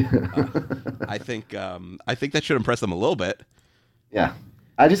now, I think that should impress them a little bit. Yeah.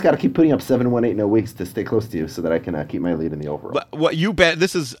 I just got to keep putting up 7-1-8 weeks to stay close to you, so that I can keep my lead in the overall. But what you bet?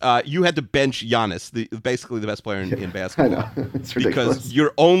 This is you had to bench Giannis, basically the best player in basketball. I know. It's ridiculous. Because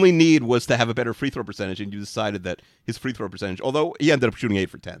your only need was to have a better free throw percentage, and you decided that his free throw percentage, although he ended up shooting 8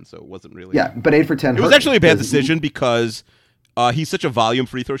 for 10, so it wasn't really. Yeah, but 8 for 10. It was actually a bad decision because he's such a volume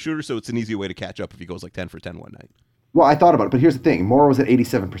free throw shooter, so it's an easy way to catch up if he goes like 10 for 10 one night. Well, I thought about it, but here's the thing: Morrow was at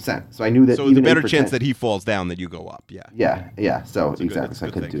 87%, so I knew that. So the better chance that he falls down than you go up. Yeah. Yeah. So exactly, so I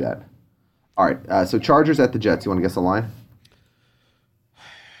couldn't do that. All right, so Chargers at the Jets. You want to guess the line?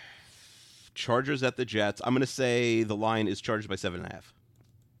 Chargers at the Jets. I'm going to say the line is Chargers by 7.5.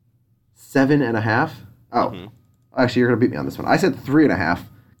 7.5? Oh, actually, you're going to beat me on this one. I said 3.5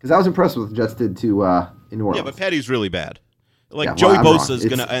 because I was impressed with what the Jets did to in New Orleans. Yeah, but Petty's really bad. Like Yeah, Joey I'm Bosa wrong. is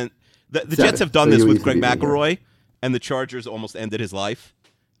going to end. The 7, Jets have done so this you with easily Greg beat me here. McElroy, and the Chargers almost ended his life.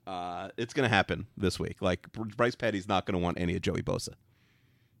 It's going to happen this week. Like Bryce Petty's not going to want any of Joey Bosa.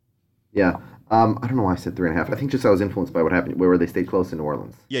 Yeah. I don't know why I said 3.5. I think just I was influenced by what happened where they stayed close in New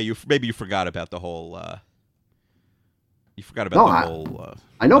Orleans. Yeah, maybe you forgot about the whole. You forgot about No, the whole.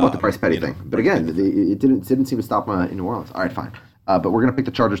 I know about the Bryce Petty you know, thing, but again, it didn't seem to stop in New Orleans. All right, fine. But we're gonna pick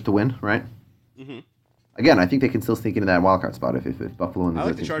the Chargers to win, right? Mm-hmm. Again, I think they can still sneak into that wild card spot if Buffalo and I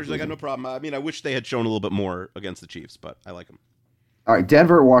like the Chargers. I got no problem. I mean, I wish they had shown a little bit more against the Chiefs, but I like them. All right,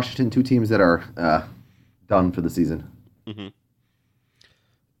 Denver, Washington, two teams that are done for the season. Mm-hmm.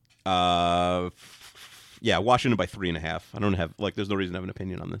 Yeah, Washington by 3.5. I don't have there's no reason to have an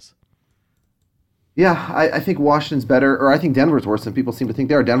opinion on this. Yeah, I think Washington's better, or I think Denver's worse than people seem to think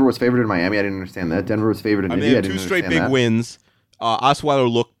they are. Denver was favored in Miami. I didn't understand that. Denver was favored in Indy. They I had didn't two straight understand big that. wins.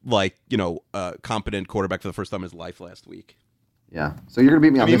 Osweiler looked like a competent quarterback for the first time in his life last week. Yeah, so you're gonna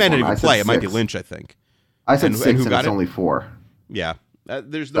beat me on He this might one. not I even said play. It might be 6. Lynch, I think. I said And 6, who and got it's it? only 4. Yeah.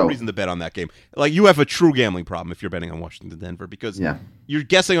 There's no reason to bet on that game. Like, you have a true gambling problem if you're betting on Washington Denver because you're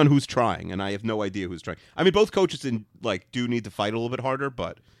guessing on who's trying, and I have no idea who's trying. I mean, both coaches do need to fight a little bit harder,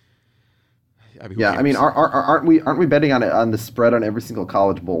 but who cares? I mean, aren't we betting on the spread on every single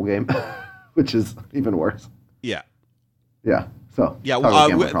college bowl game, which is even worse. Yeah. Yeah. So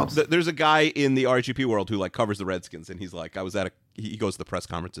there's a guy in the RGP world who covers the Redskins, and he's like, he goes to the press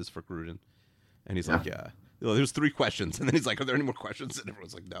conferences for Gruden, and he's like, there's 3 questions, and then he's like, are there any more questions? And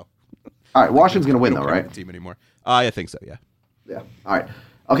everyone's like, no. All right, Washington's gonna win though, right? The team anymore? I think so. Yeah. Yeah. All right.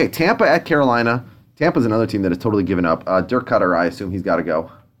 Okay, Tampa at Carolina. Tampa's another team that has totally given up. Dirk Cutter, I assume he's got to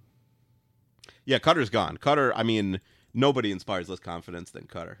go. Yeah, Cutter's gone. Cutter, I mean, nobody inspires less confidence than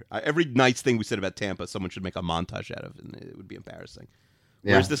Cutter. Every nice thing we said about Tampa, someone should make a montage out of, and it would be embarrassing.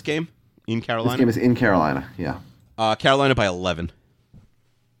 Yeah. Where's this game? In Carolina? This game is in Carolina, yeah. Carolina by 11.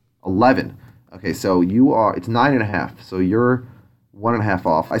 11. Okay, so it's 9.5. So you're 1.5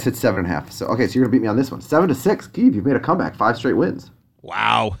 off. I said 7.5. So okay, so you're gonna beat me on this one. 7-6. Keith, you've made a comeback. 5 straight wins.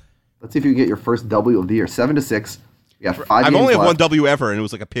 Wow. Let's see if you can get your first W of the year. 7-6. You got 5 games I've only had left. one W ever, and it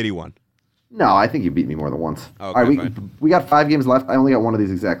was like a pity one. No, I think you beat me more than once. Okay, all right, we got 5 games left. I only got one of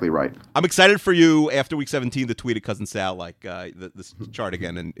these exactly right. I'm excited for you after week 17 to tweet at Cousin Sal this chart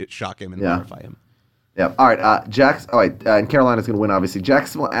again and shock him and verify him. Yeah. All right. And Carolina's going to win, obviously.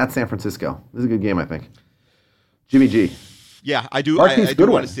 Jacksonville at San Francisco. This is a good game, I think. Jimmy G. Yeah, I do. Marquise I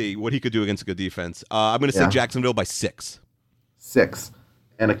do want to see what he could do against a good defense. I'm going to say Jacksonville by 6. 6.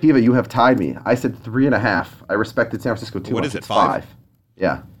 And Akiva, you have tied me. I said 3.5. I respected San Francisco too much. What is it, It's 5?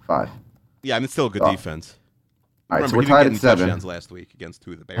 Yeah, 5. Yeah, I mean, it's still a good defense. All right, Remember, so we're he didn't tied get at any 7. touchdowns last week against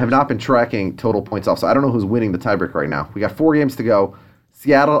 2 of the Bears. I have not been tracking total points off, so I don't know who's winning the tiebreak right now. We got 4 games to go.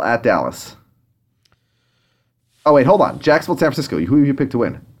 Seattle at Dallas. Oh, wait, hold on. Jacksonville, San Francisco. Who do you pick to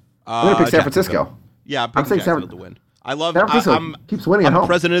win? I'm going to pick San Francisco. Yeah, I'm saying picking Jacksonville to win. I love San Francisco keeps winning at home. I'm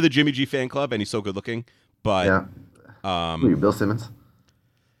president of the Jimmy G fan club, and he's so good looking. But who are you, Bill Simmons?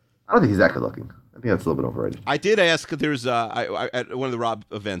 I don't think he's that good looking. I think that's a little bit overrated. I did ask. There's at one of the Rob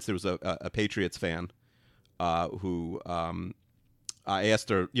events, there was a Patriots fan who I asked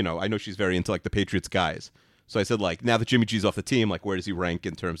her. I know she's very into the Patriots guys. So I said, now that Jimmy G's off the team, where does he rank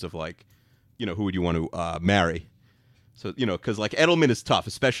in terms of who would you want to marry? So because Edelman is tough,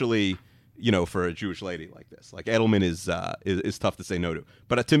 especially for a Jewish lady like this. Edelman is tough to say no to.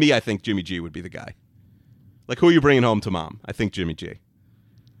 But to me, I think Jimmy G would be the guy. Who are you bringing home to mom? I think Jimmy G.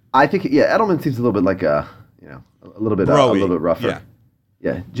 I think Edelman seems a little bit like a little bit rougher.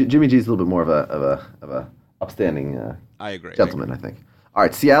 Yeah, Jimmy G's a little bit more of a upstanding I agree. gentleman. I think. All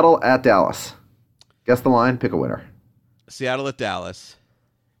right, Seattle at Dallas. Guess the line. Pick a winner. Seattle at Dallas.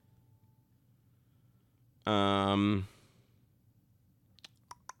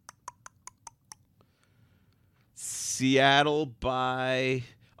 Seattle by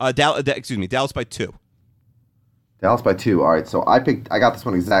Dallas by 2. Dallas by 2. All right, so I got this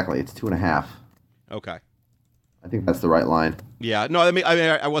one exactly. It's 2.5. Okay. I think that's the right line. Yeah. No, I mean,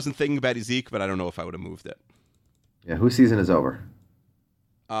 I wasn't thinking about Zeke, but I don't know if I would have moved it. Yeah. Whose season is over?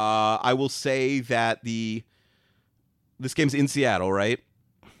 I will say that this game's in Seattle, right?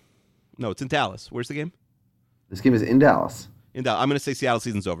 No, it's in Dallas. Where's the game? This game is in Dallas. In Dallas. I'm going to say Seattle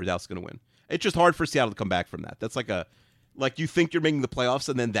season's over. Dallas is going to win. It's just hard for Seattle to come back from that. That's you think you're making the playoffs,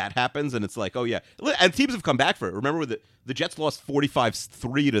 and then that happens, and it's oh yeah. And teams have come back for it. Remember, the Jets lost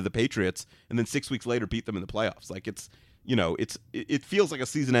 45-3 to the Patriots, and then 6 weeks later beat them in the playoffs. it feels like a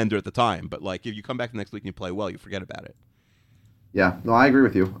season ender at the time. But like if you come back the next week and you play well, you forget about it. Yeah, no, I agree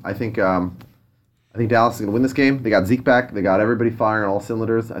with you. I think Dallas is going to win this game. They got Zeke back. They got everybody firing on all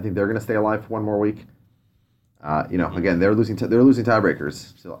cylinders. I think they're going to stay alive for one more week. Again, they're losing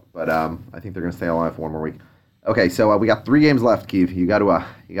tiebreakers, but I think they're going to stay alive for one more week. Okay, so we got 3 games left, Keith. You got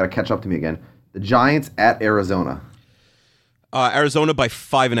to catch up to me again. The Giants at Arizona. Arizona by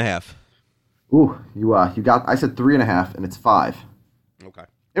 5.5. Ooh, you got. I said 3.5, and it's 5. Okay.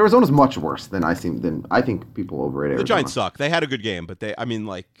 Arizona's much worse than I think people overrate Arizona. The Giants suck. They had a good game, but they had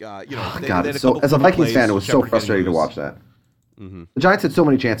as a Vikings fan, it was so frustrating to watch that. Mm-hmm. The Giants had so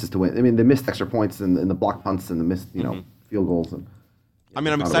many chances to win. I mean, they missed extra points and the block punts and the missed field goals. And I'm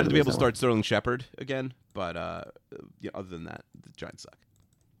excited to be able to start Sterling Shepard again, but other than that, the Giants suck.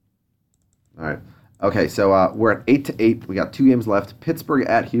 All right. Okay, so we're at 8-8. We got 2 games left. Pittsburgh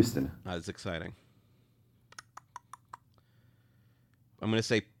at Houston. That's exciting. I'm going to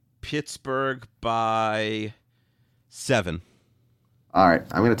say Pittsburgh by 7. All right,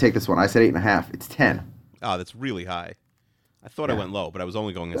 I'm going to take this one. I said 8.5. It's 10. Oh, that's really high. I thought I went low, but I was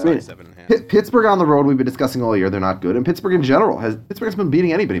only going as high as 7.5. Pittsburgh on the road, we've been discussing all year. They're not good, and Pittsburgh in general has been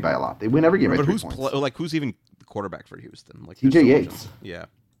beating anybody by a lot. They win every game by 3 points. Who's even the quarterback for Houston? Like TJ Yates. Yeah.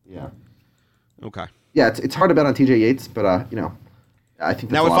 Okay. Yeah, it's hard to bet on TJ Yates, but I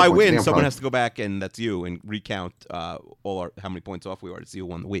think now if I win, someone has to go back and that's you and recount how many points off we are to see who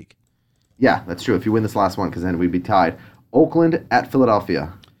won the week. Yeah, that's true. If you win this last one, because then we'd be tied. Oakland at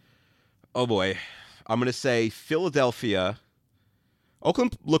Philadelphia. Oh boy, I'm gonna say Philadelphia.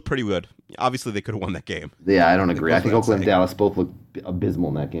 Oakland looked pretty good. Obviously, they could have won that game. Yeah, I don't agree. I think Oakland and Dallas both look abysmal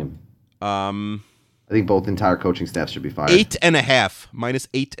in that game. I think both entire coaching staffs should be fired. 8.5 minus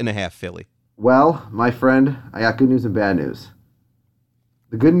 8.5 Philly. Well, my friend, I got good news and bad news.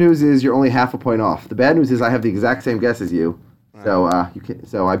 The good news is you're only half a point off. The bad news is I have the exact same guess as you. So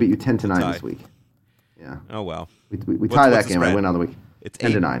so I beat you 10-9 this week. Yeah. Oh well. We tie that game. I win on the week. It's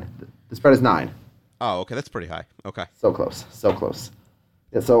 10-9. The spread is 9. Oh, okay, that's pretty high. Okay. So close.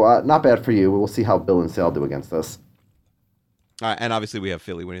 Yeah, so not bad for you. We'll see how Bill and Sal do against us. And obviously we have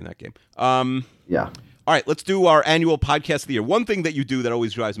Philly winning that game. Yeah. All right, let's do our annual podcast of the year. One thing that you do that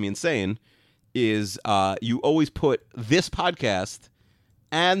always drives me insane is you always put this podcast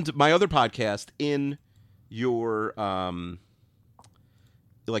and my other podcast in your in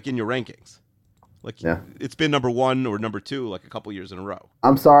your rankings. It's been number 1 or number 2 like a couple years in a row.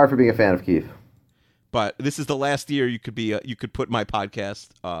 I'm sorry for being a fan of Keith. But this is the last year you could put my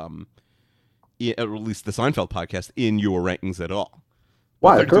podcast, or at least the Seinfeld podcast, in your rankings at all.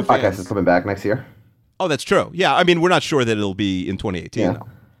 Why? The current podcast is coming back next year. Oh, that's true. Yeah, I mean, we're not sure that it'll be in 2018, though.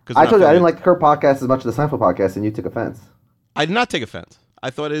 I told you I didn't like the Curb podcast as much as the Seinfeld podcast, and you took offense. I did not take offense. I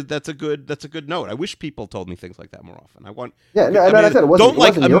thought that's a good note. I wish people told me things like that more often. I want. Yeah, no, I said it wasn't.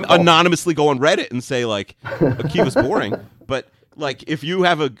 Don't anonymously go on Reddit and say like Akiva's boring, but like if you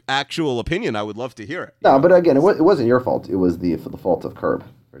have an actual opinion, I would love to hear it. No, but again, it wasn't your fault. It was the fault of Curb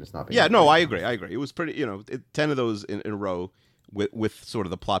for just not being. Yeah, no, I agree. It was pretty. 10 of those in a row with sort of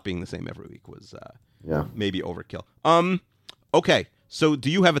the plot being the same every week was maybe overkill. Okay, so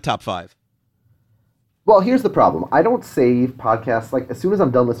do you have a top 5? Well, here's the problem. I don't save podcasts. Like, as soon as I'm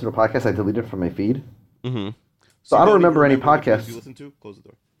done listening to a podcast, I delete it from my feed. Mm-hmm. So I don't remember any podcasts. You listen to? Close the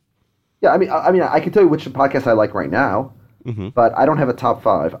door. Yeah, I mean, I can tell you which podcast I like right now, but I don't have a top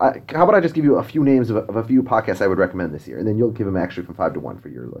 5. How about I just give you a few names of a few podcasts I would recommend this year, and then you'll give them actually from 5 to 1 for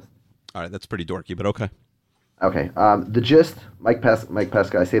your list. All right, that's pretty dorky, but okay. Okay. The Gist, Mike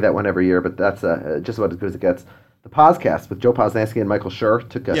Pesca. I say that one every year, but that's just about as good as it gets. The Podcast with Joe Posnanski and Michael Schur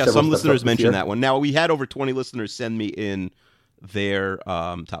took some listeners mentioned that one. Now, we had over 20 listeners send me in their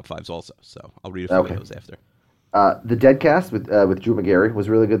top 5s also, so I'll read a few of those after. The Deadcast with Drew McGarry was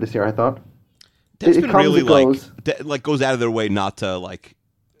really good this year, I thought. That's been really goes out of their way not to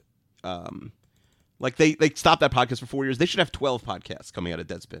they stopped that podcast for 4 years. They should have 12 podcasts coming out of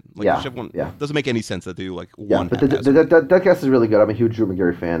Deadspin. Doesn't make any sense that they do one. But the Deadcast is really good. I'm a huge Drew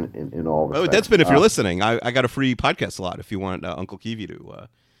McGarry fan in all respects. Deadspin, if you're listening, I got a free podcast slot if you want Uncle Kiwi to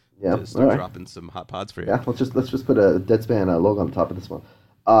start dropping some hot pods for you. Yeah, let's just put a Deadspin logo on the top of this one.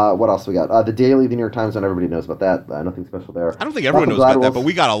 What else we got? The Daily, the New York Times, and everybody knows about that. Nothing special there. I don't think everyone knows about that, but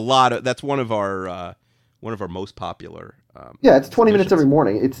we got a lot of. That's one of our most popular. It's 20 minutes every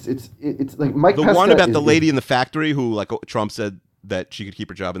morning. It's like Mike. The one about the lady in the factory who Trump said that she could keep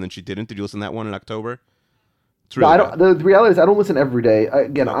her job and then she didn't. Did you listen to that one in October? It's really the reality is I don't listen every day.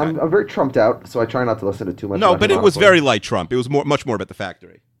 Again, okay. I'm very Trumped out, so I try not to listen to too much. No, but it was very light Trump. It was much more about the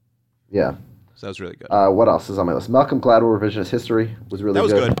factory. Yeah. So that was really good. What else is on my list? Malcolm Gladwell Revisionist History was really That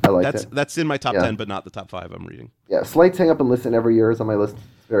was good. I liked it. That's in my top 10, but not the top 5 I'm reading. Yeah, Slate's Hang Up and Listen every year is on my list.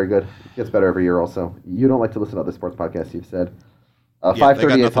 It's very good. It gets better every year also. You don't like to listen to other sports podcasts, you've said.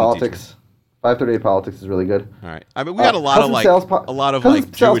 538 Politics. 538 Politics is really good. All right. I mean, we got a lot of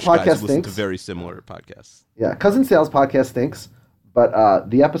Jewish guys who listen to very similar podcasts. Yeah, Cousin Sal's podcast stinks, but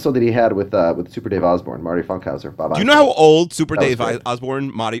the episode that he had with Super Dave Osborne, Marty Funkhauser, Bob. Do you know how old Super Dave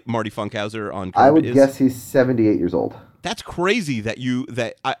Osborne, Marty Funkhauser on Curb I would is? guess he's 78 years old. That's crazy that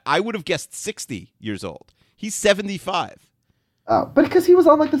I would have guessed 60 years old. He's 75. But because he was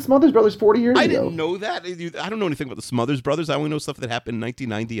on like the Smothers Brothers 40 years ago. I didn't know that. I don't know anything about the Smothers Brothers. I only know stuff that happened in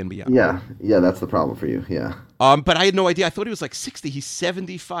 1990 and beyond. Yeah, that's the problem for you. Yeah. But I had no idea. I thought he was like 60. He's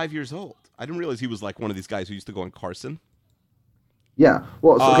 75 years old. I didn't realize he was like one of these guys who used to go on Carson. Yeah.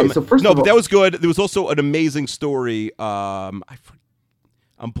 Well, so first of all, but that was good. There was also an amazing story. I'm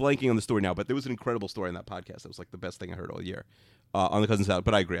blanking on the story now, but there was an incredible story in that podcast. That was like the best thing I heard all year on the Cousin Sal.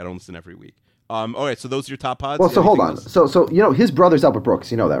 But I agree. I don't listen every week. All right, so those are your top pods? Well, so hold on. So his brother's Albert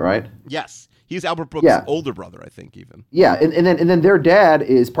Brooks. You know that, right? Yes. He's Albert Brooks' older brother, I think, even. Yeah, and then their dad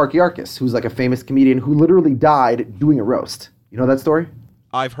is Parky Arcus, who's like a famous comedian who literally died doing a roast. You know that story?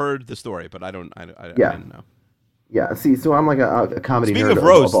 I've heard the story, but I didn't know. Yeah, see, so I'm like a comedy Speaking nerd of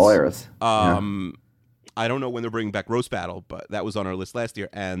roasts, of all eras. I don't know when they're bringing back Roast Battle, but that was on our list last year,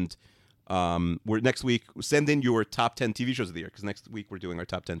 and we're next week. Send in your top 10 TV shows of the year, because next week we're doing our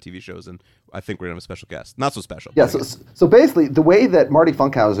top 10 TV shows, and I think we're gonna have a special guest. Not so special. Yeah. So basically, the way that Marty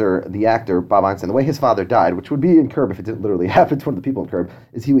Funkhauser, the actor Bob Einstein, the way his father died, which would be in Curb if it didn't literally happen to one of the people in Curb,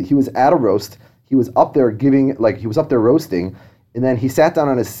 is he was at a roast. He was up there roasting, and then he sat down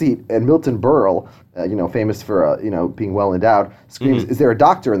on his seat, and Milton Berle, famous for being well endowed, screams, "Is there a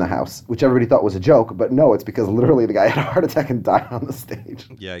doctor in the house?" Which everybody thought was a joke, but no, it's because literally the guy had a heart attack and died on the stage.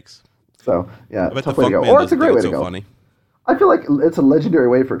 Yikes. So yeah, I bet tough the way to Funk go. Man Or it's a great way to so go. Funny. I feel like it's a legendary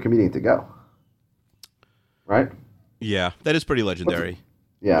way for a comedian to go. Right? Yeah, that is pretty legendary.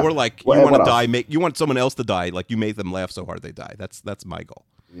 Yeah. Or like you want to die, you want someone else to die, like you made them laugh so hard they die. That's my goal.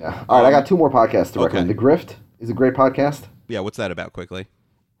 Yeah. All right, I got 2 more podcasts to recommend. The Grift is a great podcast. Yeah, what's that about quickly?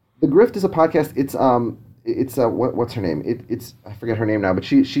 The Grift is a podcast. It's what's her name? It's I forget her name now, but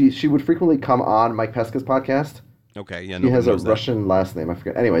she would frequently come on Mike Pesca's podcast. Okay, yeah. She has a Russian last name. I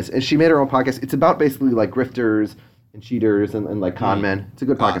forget. Anyways, and she made her own podcast. It's about basically like grifters and cheaters and like con men. It's a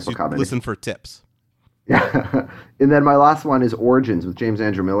good podcast for con men. Listen for tips. Yeah. And then my last one is Origins with James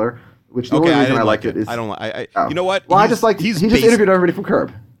Andrew Miller, which the only reason I liked it is I don't like. You know what? Well, I just like he just interviewed everybody from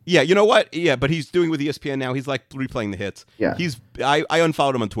Curb. Yeah, you know what? Yeah, but he's doing with ESPN now. He's like replaying the hits. Yeah. I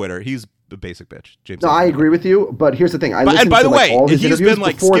unfollowed him on Twitter. He's a basic bitch. James. No, I agree with you, but here's the thing. And by the way, he's been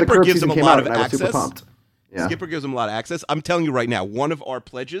like Skipper gives him a lot of access. Yeah. Skipper gives him a lot of access. I'm telling you right now, one of our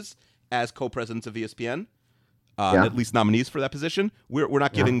pledges as co-presidents of ESPN, at least nominees for that position, we're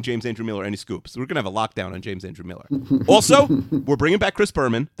not giving James Andrew Miller any scoops. We're going to have a lockdown on James Andrew Miller. Also, we're bringing back Chris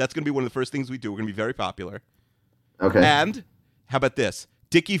Berman. That's going to be one of the first things we do. We're going to be very popular. Okay. And how about this?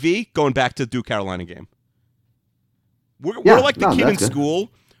 Dickie V going back to the Duke Carolina game. We're like the kid in school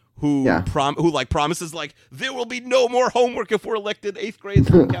who promises like there will be no more homework if we're elected 8th grade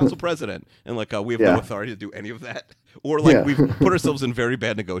student council president, and like we have no authority to do any of that, or like we've put ourselves in very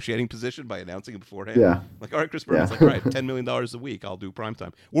bad negotiating position by announcing it beforehand. Yeah, like all right, Chris Berman's like, all right, $10 million a week, I'll do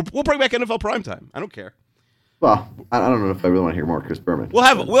primetime. We'll bring back NFL primetime. I don't care. Well, I don't know if I really want to hear more Chris Berman. We'll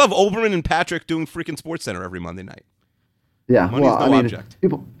have Olbermann and Patrick doing freaking Sports Center every Monday night. Yeah, Money's no object.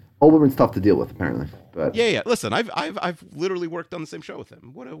 Olbermann's tough to deal with apparently. But yeah. Listen, I've literally worked on the same show with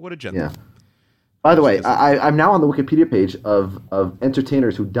him. What a gentleman. Yeah. By the way, I'm now on the Wikipedia page of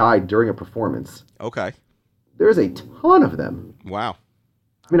entertainers who died during a performance. Okay. There's a ton of them. Wow.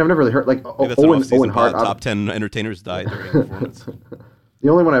 I mean, I've never really heard like Owen Hart. Top 10 entertainers died during a performance. The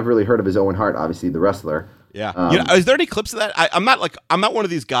only one I've really heard of is Owen Hart, obviously the wrestler. Yeah. Is there any clips of that? I'm not one of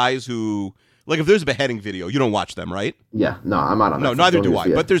these guys who like if there's a beheading video, you don't watch them, right? Yeah. No, I'm not on that. No, neither do I.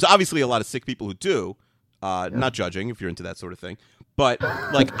 But there's obviously a lot of sick people who do. Not judging if you're into that sort of thing. But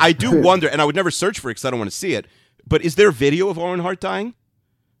like I do wonder, and I would never search for it because I don't want to see it. But is there a video of Owen Hart dying?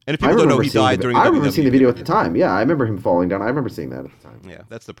 And if people don't know he died during I remember seeing the video at the time. Yeah, I remember him falling down. I remember seeing that at the time. Yeah,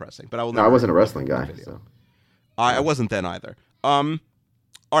 that's depressing. But I will. No, I wasn't a wrestling guy. So. I wasn't then either. All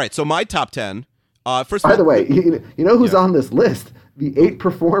right, so my top 10. First. By the way, you know who's on this list? The 8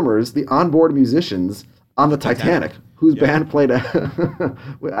 performers, the onboard musicians on the Titanic, whose band played a...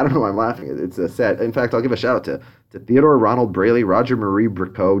 I don't know why I'm laughing. It's a sad... In fact, I'll give a shout-out to Theodore Ronald Braley, Roger Marie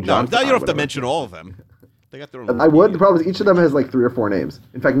Bricoe, John... No, you don't have to mention all of them. They got their own... I would. The problem is each of them has like 3 or 4 names.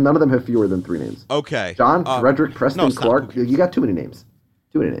 In fact, none of them have fewer than 3 names. Okay. John, Frederick, Preston, Clark. You got too many names.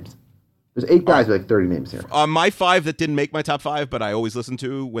 Too many names. There's 8 guys with like 30 names here. My 5 that didn't make my top 5, but I always listen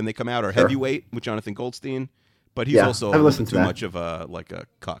to when they come out are Heavyweight with Jonathan Goldstein. But he's also too much of a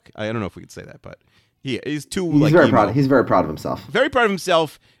cuck. I don't know if we could say that, but he's too He's very proud. He's very proud of himself. Very proud of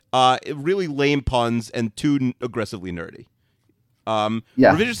himself. Really lame puns and too aggressively nerdy.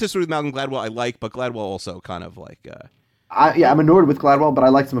 Revisionist History with Malcolm Gladwell I like, but Gladwell also kind of like. I'm annoyed with Gladwell, but I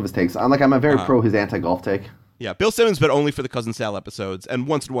like some of his takes. I'm a very pro his anti-golf take. Yeah, Bill Simmons, but only for the Cousin Sal episodes, and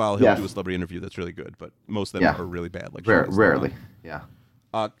once in a while he'll do a celebrity interview that's really good, but most of them are really bad. Like rarely, yeah.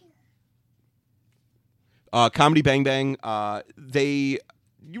 Comedy Bang Bang,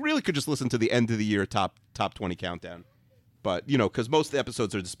 you really could just listen to the end of the year top 20 countdown, but because most of the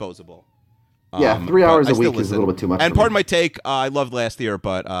episodes are disposable. 3 hours a week is a little bit too much. And pardon my take, I loved last year,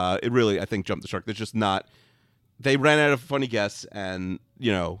 but it really, I think, jumped the shark. There's just not. They ran out of funny guests, and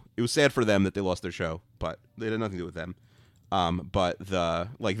it was sad for them that they lost their show, but they had nothing to do with them. But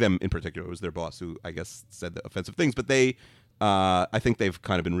them in particular, it was their boss who I guess said the offensive things. But they, I think they've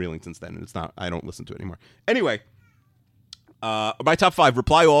kind of been reeling since then, and it's not. I don't listen to it anymore. Anyway, my top 5: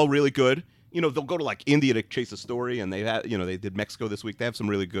 Reply All, really good. They'll go to like India to chase a story, and they had, they did Mexico this week. They have some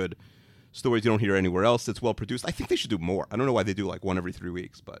really good stories you don't hear anywhere else. It's well produced. I think they should do more. I don't know why they do like one every 3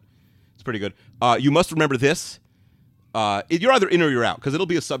 weeks, but it's pretty good. You Must Remember This. You're either in or you're out, because it'll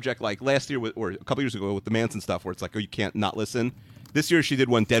be a subject like last year or a couple years ago with the Manson stuff, where it's like, oh, you can't not listen. This year she did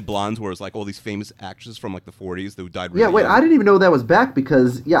one, Dead Blondes, where it's like all these famous actresses from like the 40s who died really young. I didn't even know that was back,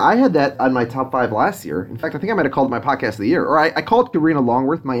 because I had that on my top 5 last year. In fact, I think I might have called it my podcast of the year, or I called Karina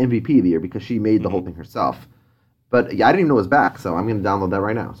Longworth my MVP of the year because she made the whole thing herself. But I didn't even know it was back, so I'm going to download that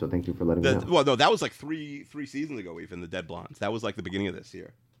right now. So thank you for letting me know. Well, no, that was like three seasons ago, even, the Dead Blondes. That was like the beginning of this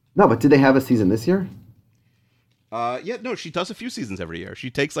year. No, but did they have a season this year? No, she does a few seasons every year. She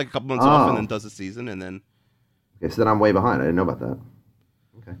takes like a couple months off and then does a season, and then. Okay, so then I'm way behind. I didn't know about that.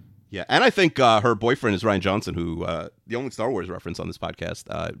 Okay. Yeah, and I think her boyfriend is Rian Johnson, who the only Star Wars reference on this podcast,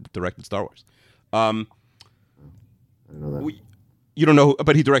 directed Star Wars. I didn't know that. You don't know,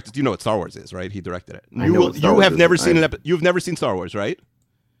 but he directed. You know what Star Wars is, right? He directed it. You have never seen You've never seen Star Wars, right?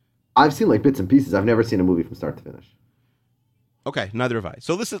 I've seen like bits and pieces. I've never seen a movie from start to finish. Okay, neither have I.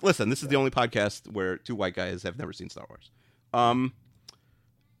 So listen, this is the only podcast where 2 white guys have never seen Star Wars.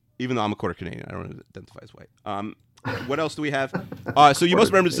 Even though I'm a quarter Canadian, I don't identify as white. What else do we have? So You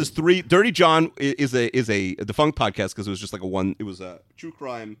Must Remember This is 3. Dirty John is a defunct podcast because it was just like it was a true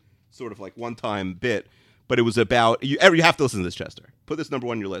crime sort of like one-time bit, but it was about you have to listen to this, Chester. Put this number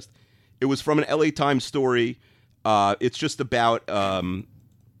 1 on your list. It was from an LA Times story. It's just about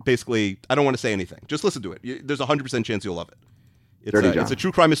basically, I don't want to say anything. Just listen to it. There's a 100% chance you'll love it. It's a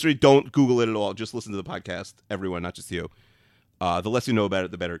true crime mystery. Don't Google it at all. Just listen to the podcast, everyone, not just you. The less you know about it,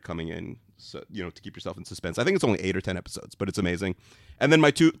 the better coming in, so, to keep yourself in suspense. I think it's only 8 or 10 episodes, but it's amazing. And then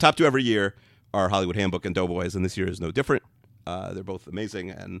my top 2 every year are Hollywood Handbook and Doughboys, and this year is no different. They're both amazing,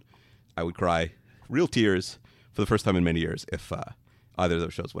 and I would cry real tears for the first time in many years if either of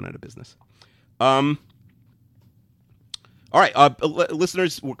those shows went out of business. All right,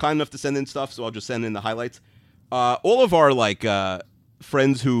 listeners were kind enough to send in stuff, so I'll just send in the highlights. All of our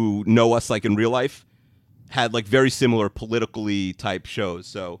friends who know us like in real life had like very similar politically type shows.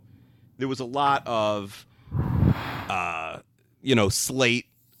 So there was a lot of Slate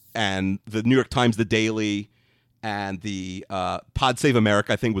and the New York Times, The Daily, and the Pod Save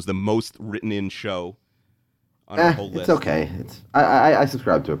America, I think, was the most written in show on our whole list. It's okay. I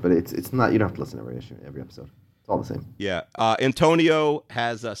subscribe to it, but it's not. You don't have to listen to every episode. It's all the same. Yeah. Antonio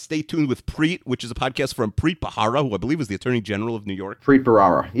has Stay Tuned with Preet, which is a podcast from Preet Bharara, who I believe is the Attorney General of New York. Preet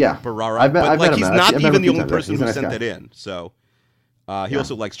Bharara, yeah. Bharara. I've met him. He's not even the only person who nice sent guy. that in. So he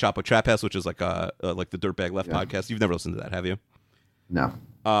also likes Chapo Trap House, which is like the Dirtbag Left podcast. You've never listened to that, have you? No.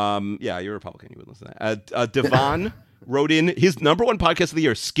 Yeah, you're a Republican. You would listen to that. Devon wrote in his number 1 podcast of the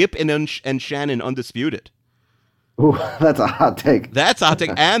year, Skip and Shannon Undisputed. Ooh, that's a hot take. That's a hot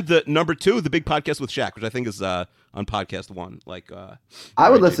take. And the number 2, the big podcast with Shaq, which I think is on podcast 1. I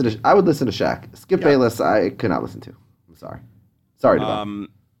would listen to Shaq. Skip Bayless, I could not listen to. I'm sorry. Sorry, Devon.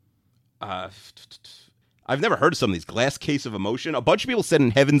 I've never heard of some of these. Glass Case of Emotion. A bunch of people said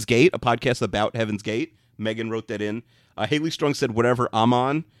in Heaven's Gate, a podcast about Heaven's Gate. Megan wrote that in. Haley Strong said, whatever I'm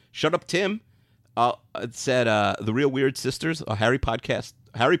on. Shut Up Tim. It said The Real Weird Sisters, a Harry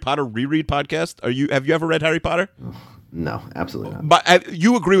Potter reread podcast. Have you ever read Harry Potter? No, absolutely not. But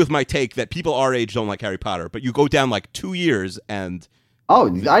you agree with my take that people our age don't like Harry Potter, but you go down like 2 years and... Oh,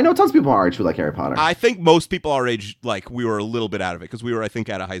 I know tons of people our age who like Harry Potter. I think most people our age, we were a little bit out of it because we were, I think,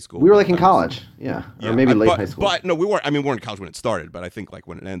 out of high school. We were in college, yeah. Or maybe late high school. But no, we weren't in college when it started, but I think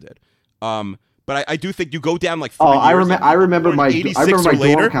when it ended. But I do think you go down like 3 Oh, years. I remember my 86 or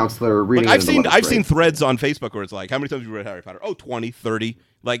later. dorm counselor reading. Like, it I've seen threads on Facebook where it's like, how many times have you read Harry Potter? Oh, 20, 30.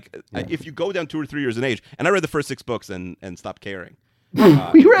 Like, if you go down 2 or 3 years in age, and I read the first 6 books and stopped caring.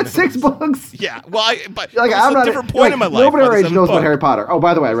 You read 6 books. Yeah, well, but like, I'm at a different point in my life. Nobody our age knows book. about Harry Potter. Oh,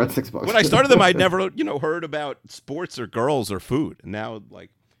 by the way, I read 6 books. When I started them, I'd never, heard about sports or girls or food. And now,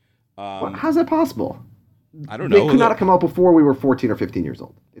 like, how's that possible? I don't know. They could not have come out before we were 14 or 15 years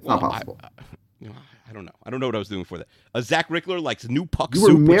old. It's not possible. I don't know. I don't know what I was doing for that. Zach Rickler likes New Puck You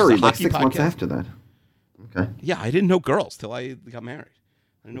Soup. were married like hockey 6 months podcast. after that. Okay. Yeah, I didn't know girls till I got married.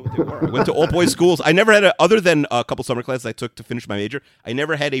 I didn't know what they were. I went to all boys schools. I never had other than a couple summer classes I took to finish my major. I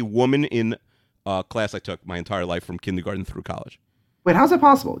never had a woman in class I took my entire life from kindergarten through college. Wait, how's that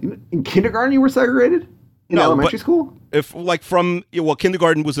possible? In kindergarten, you were segregated? In elementary school? If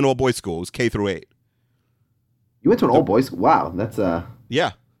kindergarten was an all boys school. It was K through 8. You went to an all boys school? Wow, that's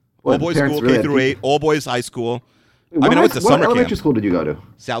yeah. Well, All boys parents school, really K through had 8, all boys high school. Wait, I went to summer camp. What elementary school did you go to?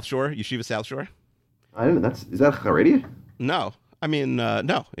 South Shore, Yeshiva South Shore. I didn't know. Is that Haredi? No. I mean,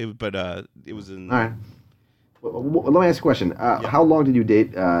 no. It was in... All right. Well, let me ask you a question. How long did you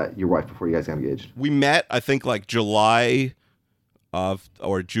date your wife before you guys got engaged? We met, I think, like July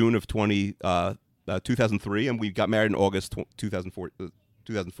or June of 2003, and we got married in August 2004.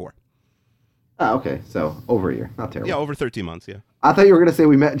 Oh, okay. So over a year. Not terrible. Yeah, over 13 months, yeah. I thought you were going to say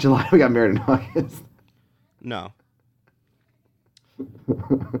we met in July, we got married in August. No.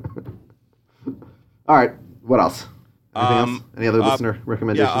 All right. What else? Anything else? Any other listener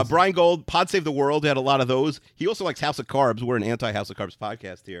recommendations? Yeah, Brian Gold, Pod Save the World, had a lot of those. He also likes House of Carbs. We're an anti-House of Carbs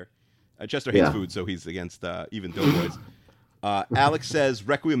podcast here. Chester hates food, so he's against even Doughboys. Alex says,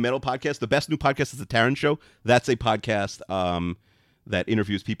 Requiem Metal Podcast. The best new podcast is The Taryn Show. That's a podcast that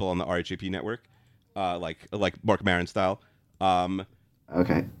interviews people on the RHAP network, like Mark Maron style.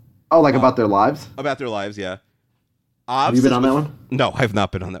 Okay. Oh, like about their lives? About their lives, yeah. Have you been on that one? No, I have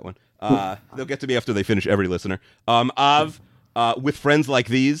not been on that one. They'll get to me after they finish every listener. With friends like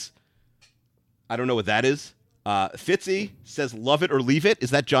these. I don't know what that is. Fitzy says, love it or leave it. Is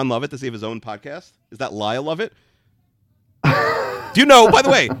that John Lovett? Does he have his own podcast? Is that Lyle Lovett? Do you know, by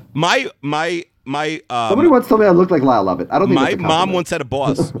the way, my somebody once told me I looked like Lyle Lovett. I don't think my mom once had a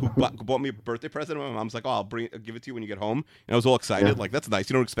boss who bought me a birthday present. My mom's like, "Oh, I'll give it to you when you get home." And I was all excited, like, "That's nice.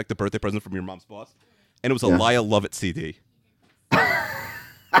 You don't expect a birthday present from your mom's boss." And it was a Lyle Lovett CD. It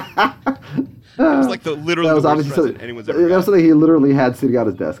was like literally the worst present anyone's ever got. That was something he literally had sitting on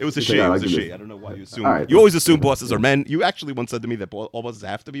his desk. It was a she. It was a she. I don't know why you assume. Right. You always assume bosses are men. You actually once said to me that all bosses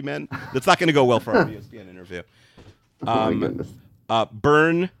have to be men. That's not going to go well for our ESPN interview. Oh my goodness.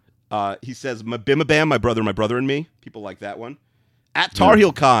 Burn, he says, Mabimabam, my brother and me. People like that one. At Tar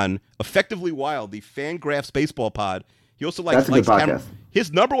Heel Con, Effectively Wild, the Fangraphs baseball pod. He also likes Lights Camera.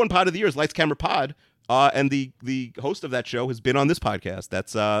 His number one pod of the year is Lights Camera Pod, and the host of that show has been on this podcast.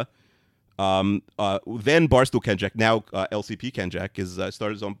 That's then Barstool Kenjack, now LCP Kenjack, is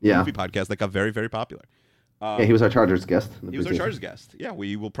started his own movie podcast that got very, very popular. He was our Chargers guest. He was our Chargers guest. Yeah,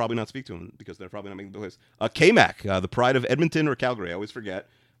 we will probably not speak to him because they're probably not making the place. K-Mac, the pride of Edmonton or Calgary, I always forget.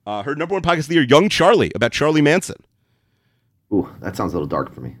 Her number one podcast of the year, Young Charlie, about Charlie Manson. Ooh, that sounds a little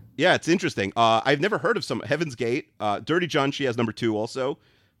dark for me. Yeah, it's interesting. I've never heard of some Heaven's Gate. Dirty John, she has number 2 also.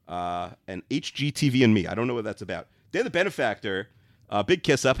 And HGTV and Me. I don't know what that's about. Dan the Benefactor, Big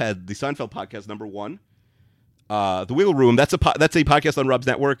Kiss Up, had the Seinfeld podcast number 1. The Wiggle Room, that's a podcast on Rob's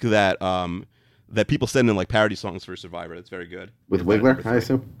network that people send in like parody songs for Survivor. That's very good. With Wiggler, I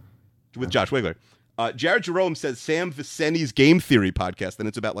assume? With Josh Wiggler. Jared Jerome says Sam Viceni's Game Theory podcast, and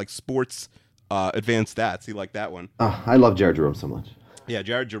it's about like sports advanced stats. He liked that one. I love Jared Jerome so much. Yeah,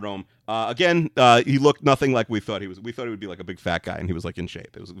 Jared Jerome. Again, he looked nothing like we thought he was. We thought he would be like a big fat guy, and he was like in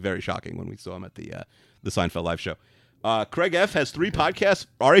shape. It was very shocking when we saw him at the Seinfeld live show. Craig F. has 3 podcasts,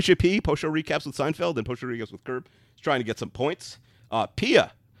 RHAP, post-show recaps with Seinfeld, and post-show recaps with Curb. He's trying to get some points.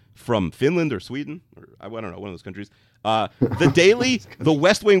 Pia from Finland or Sweden, or I don't know, one of those countries. The Daily, The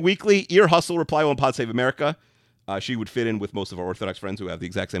West Wing Weekly, Ear Hustle, Reply All, and Pod Save America. She would fit in with most of our Orthodox friends who have the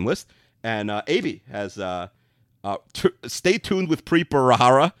exact same list. And Avi has Stay Tuned with Preet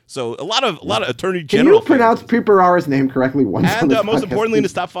Bharara. So a lot of Attorney General. Can you pronounce Preet Bharara's name correctly once? And most importantly, in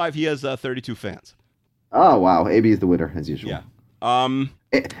his top 5, he has 32 fans. Oh wow, AB is the winner as usual. Yeah.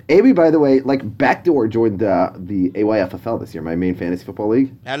 AB, by the way, like backdoor joined the AYFFL this year, my main fantasy football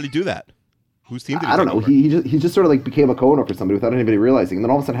league. How did he do that? Whose team did he I don't know. over? He just sort of like became a co-owner for somebody without anybody realizing. And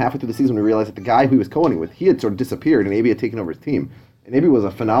then all of a sudden, halfway through the season, we realized that the guy who he was co-owning with, he had sort of disappeared, and AB had taken over his team. And AB was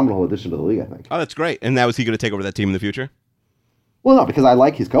a phenomenal addition to the league, I think. Oh, that's great. And now is he going to take over that team in the future? Well, no, because I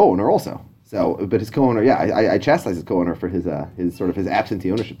like his co-owner also. So, but his co-owner, I chastised his co-owner for his absentee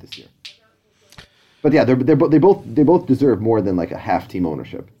ownership this year. But yeah, they both deserve more than like a half team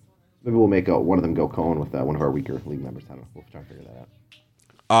ownership. Maybe we'll make one of them go Cohen with one of our weaker league members. I don't know. We'll try and figure that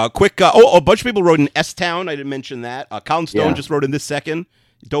out. Quick. A bunch of people wrote in S-Town. I didn't mention that. Colin Stone just wrote in this second.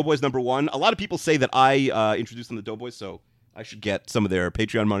 Doughboys #1. A lot of people say that I introduced them to Doughboys, so I should get some of their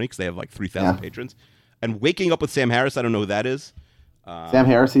Patreon money because they have like 3,000 patrons. And Waking Up with Sam Harris, I don't know who that is. Sam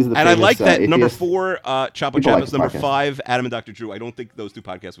Harris, he's the and famous, I like that atheist. #4, Chapo Chapas, #5, Adam and Dr. Drew. I don't think those two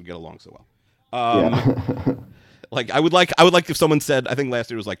podcasts would get along so well. Like I would like if someone said, I think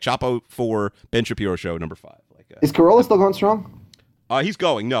last year was like Chapo 4, Ben Shapiro show #5. Like, is Carolla still going strong? He's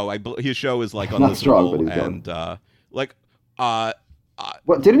going. No, his show is like not strong, but he's and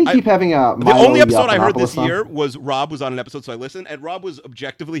What didn't he keep having the only episode I heard this year was Rob was on an episode, so I listened, and Rob was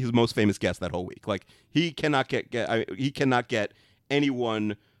objectively his most famous guest that whole week. Like he cannot get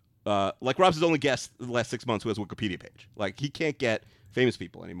anyone like Rob's his only guest the last 6 months who has a Wikipedia page. Like he can't get famous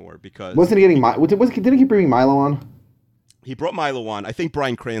people anymore because wasn't he getting didn't he keep bringing Milo on? He brought Milo on. I think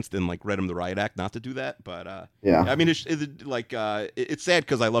Bryan Cranston read him the riot act not to do that, but I mean it's sad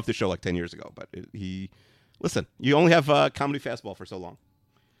because I loved the show like 10 years ago, but listen, you only have Comedy Fastball for so long.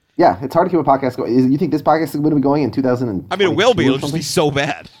 Yeah, it's hard to keep a podcast going. You think this podcast is going to be going in 2000? I mean, it will be. It'll just be so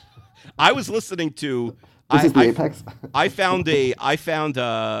bad. I was listening to. This is the Apex. I found.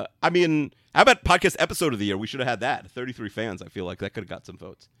 I mean, how about podcast episode of the year? We should have had that. 33 fans. I feel like that could have got some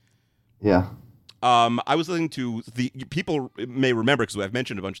votes. Yeah. I was listening to people may remember because I've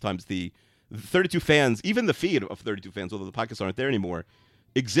mentioned a bunch of times the 32 fans, even the feed of 32 fans, although the podcasts aren't there anymore,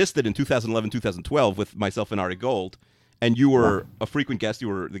 existed in 2011, 2012 with myself and Ari Gold, and you were a frequent guest. You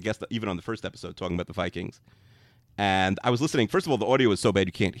were the guest even on the first episode talking about the Vikings. And I was listening. First of all, the audio is so bad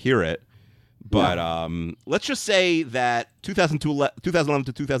you can't hear it. But let's just say that 2011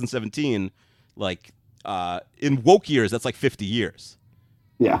 to 2017, in woke years, that's like 50 years.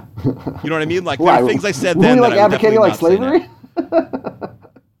 Yeah. You know what I mean? Like there are things I said then that I would advocating definitely like slavery?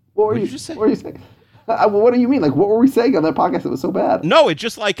 What were you just saying? What were you saying? What do you mean? Like, what were we saying on that podcast that was so bad? No, it's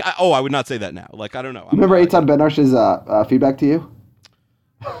just like, I would not say that now. Like, I don't know. Remember Eitan Benarsh's feedback to you?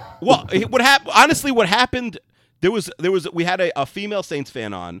 Well, honestly, what happened, we had a female Saints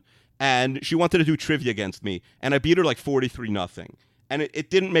fan on, and she wanted to do trivia against me, and I beat her like 43-0. And it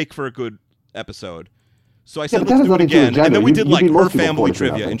didn't make for a good episode. So I said, let's do it again. And then we did like her family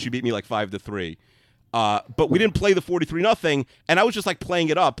trivia, and she beat me like 5-3. But we didn't play the 43-0, and I was just like playing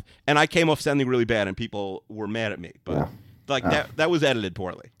it up, and I came off sounding really bad, and people were mad at me. But that was edited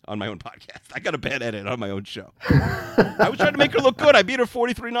poorly on my own podcast. I got a bad edit on my own show. I was trying to make her look good. I beat her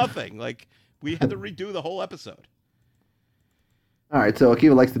 43-0. Like we had to redo the whole episode. All right, so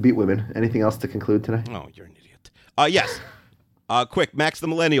Akiva likes to beat women. Anything else to conclude today? Oh, you're an idiot. Yes. Quick, Max the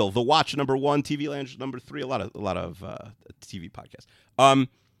Millennial, The Watch #1, TV Lounge #3, a lot of TV podcasts.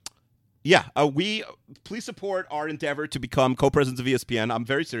 We please support our endeavor to become co-presidents of ESPN. I'm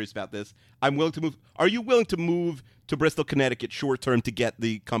very serious about this. I'm willing to move. Are you willing to move to Bristol, Connecticut, short term to get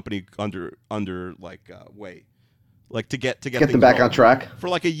the company under way, like to get them back on track for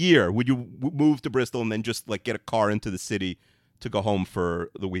like a year? Would you move to Bristol and then just like get a car into the city to go home for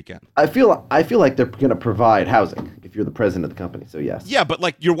the weekend? I feel like they're going to provide housing if you're the president of the company. So yes. Yeah, but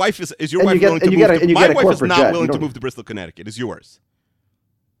like your wife is your wife willing to move? My wife is not willing to move to Bristol, Connecticut. Is yours?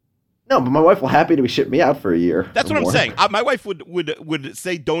 No, but my wife will happy to ship me out for a year. That's what I'm saying. My wife would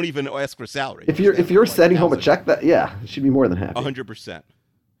say don't even ask for salary. If you're sending home a check, she'd be more than happy. 100%.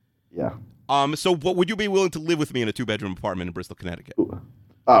 Yeah. So what would you be willing to live with me in a 2-bedroom apartment in Bristol, Connecticut? Ooh.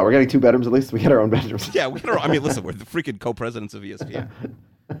 Oh, we're getting 2 bedrooms at least. We get our own bedrooms. Yeah, listen, we're the freaking co-presidents of ESPN.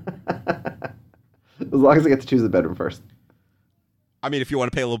 As long as I get to choose the bedroom first. I mean, if you want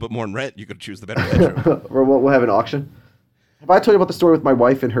to pay a little bit more in rent, you could choose the bedroom. We'll have an auction. Have I told you about the story with my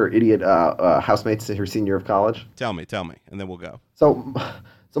wife and her idiot housemates in her senior year of college? Tell me, and then we'll go. So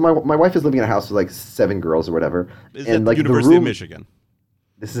my wife is living in a house with like 7 girls or whatever. Is it the University of Michigan?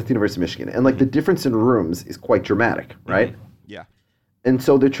 This is at the University of Michigan. And like the difference in rooms is quite dramatic, right? Mm-hmm. Yeah. And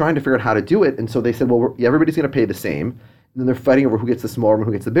so they're trying to figure out how to do it. And so they said, well, everybody's going to pay the same. And then they're fighting over who gets the small room and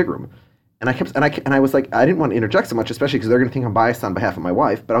who gets the big room. And I was like, I didn't want to interject so much, especially because they're going to think I'm biased on behalf of my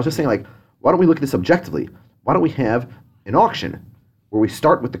wife. But I was just saying, like, why don't we look at this objectively? Why don't we have an auction where we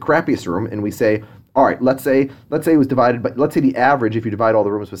start with the crappiest room and we say, all right, let's say it was divided, but let's say the average, if you divide all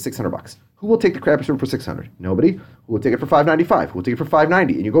the rooms, was $600. Who will take the crappiest room for $600? Nobody. Who will take it for $595? Who will take it for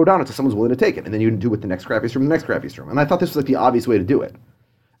 $590? And you go down until someone's willing to take it, and then you do with the next crappiest room, the next crappiest room. And I thought this was like the obvious way to do it.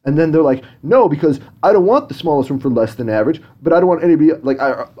 And then they're like, no, because I don't want the smallest room for less than average, but I don't want anybody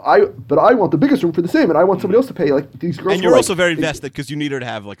but I want the biggest room for the same, and I want somebody else to pay like these girls. And you're also very invested because you need her to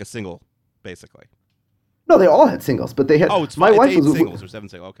have like a single, basically. No, they all had singles, but they had. Oh, it's my wife was singles or 7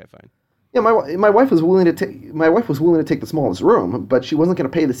 singles. Okay, fine. Yeah, my wife was willing to take the smallest room, but she wasn't going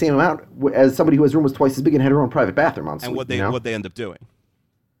to pay the same amount as somebody whose room was twice as big and had her own private bathroom en suite. And what they end up doing?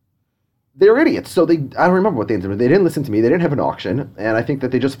 They're idiots. So I don't remember what they ended up. They didn't listen to me. They didn't have an auction, and I think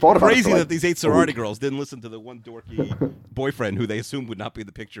that they just fought about it. Crazy that these 8 sorority girls didn't listen to the one dorky boyfriend who they assumed would not be in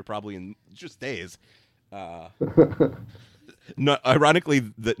the picture probably in just days.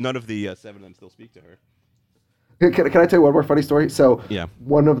 Ironically, none of the 7 of them still speak to her. Can I tell you one more funny story? So yeah,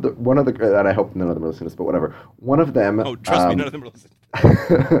 one of the and I hope none of them are listening to this, but whatever. One of them. Oh, trust me, none of them are listening.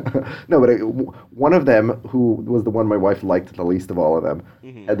 No, but one of them, who was the one my wife liked the least of all of them,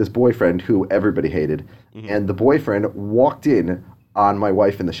 had this boyfriend who everybody hated, and the boyfriend walked in on my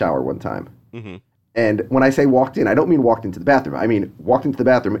wife in the shower one time. And when I say walked in, I don't mean walked into the bathroom. I mean walked into the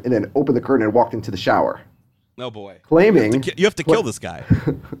bathroom and then opened the curtain and walked into the shower. Oh boy! Claiming you have to kill this guy.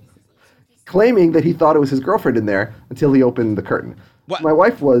 Claiming that he thought it was his girlfriend in there until he opened the curtain. What? My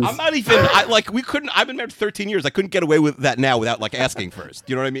wife was... I'm not even... we couldn't... I've been married for 13 years. I couldn't get away with that now without, asking first.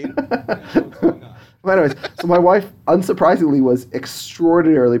 You know what I mean? Well, anyways, so my wife, unsurprisingly, was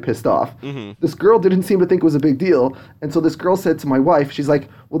extraordinarily pissed off. This girl didn't seem to think it was a big deal. And so this girl said to my wife, she's like,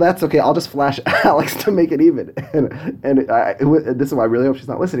 well, that's okay. I'll just flash Alex to make it even. And this is why I really hope she's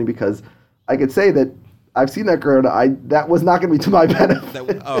not listening, because I could say that I've seen that girl, and that was not going to be to my benefit.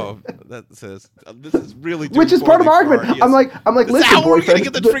 That says this is really which is part of our argument. I'm like, listen, how boyfriend. How are we going to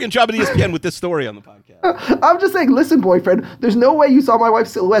get the freaking job at ESPN with this story on the podcast? I'm just saying, listen, boyfriend. There's no way you saw my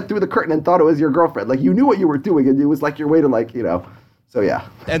wife's silhouette through the curtain and thought it was your girlfriend. Like, you knew what you were doing, and it was like your way to So yeah.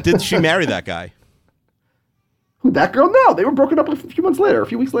 And did she marry that guy? Who, that girl? No, they were broken up a few weeks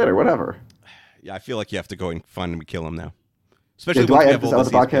later, whatever. Yeah, I feel like you have to go and find him and kill him now, especially do once I you edit have this all out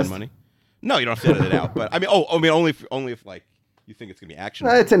this of the ESPN podcast? money. No, you don't have to edit it out. But I mean, only if you think it's gonna be action.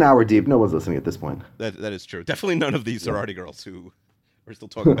 It's an hour deep. No one's listening at this point. That is true. Definitely none of these sorority girls who are still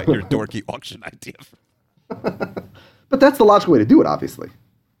talking about your dorky auction idea. But that's the logical way to do it, obviously.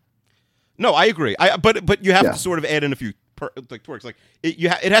 No, I agree. But you have to sort of add in a few twerks.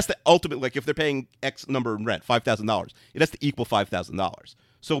 It has to ultimately, if they're paying X number in rent, $5,000, it has to equal $5,000.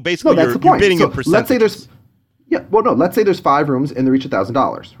 So basically, you're bidding in percentages. Let's say there's 5 rooms and they're each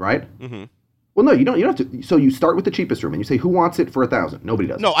 $1,000, right? Well, no, you don't have to. So you start with the cheapest room and you say, who wants it for $1,000? Nobody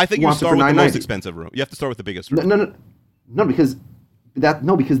does. No, I think you start with the most expensive room. You have to start with the biggest room. No, because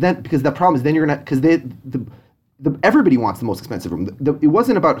the problem is then you're gonna everybody wants the most expensive room. It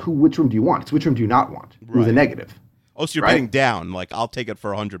wasn't about which room do you want. It's which room do you not want. It was a negative. Oh, so you're bidding down. Like, I'll take it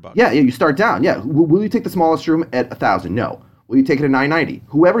for $100. Yeah, you start down. Yeah, will you take the smallest room at $1,000? No. Will you take it at $990?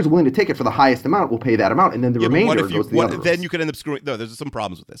 Whoever's willing to take it for the highest amount will pay that amount, and then the remainder goes to the other rooms. Then you could end up screwing. No, there's some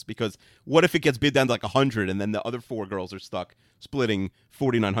problems with this, because what if it gets bid down to like 100, and then the other 4 girls are stuck splitting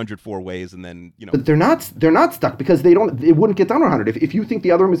 4,900 4 ways, and then But they're not stuck because it wouldn't get down to 100. If you think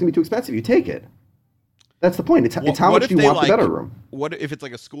the other room is gonna be too expensive, you take it. That's the point. It's how much you want the better room. What if it's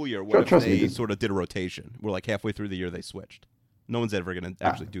like a school year? What if they sort of did a rotation? We're like halfway through the year they switched. No one's ever going to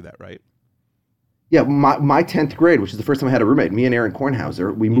actually do that, right? Yeah, my 10th grade, which is the first time I had a roommate, me and Aaron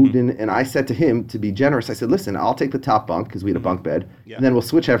Kornhauser, we moved in, and I said to him, to be generous, I said, listen, I'll take the top bunk, because we had a bunk bed, and then we'll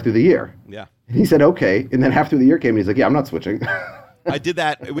switch half through the year. Yeah. And he said, okay, and then half through the year came, and he's like, yeah, I'm not switching. I did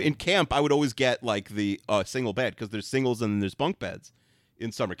that. In camp, I would always get like the single bed, because there's singles and there's bunk beds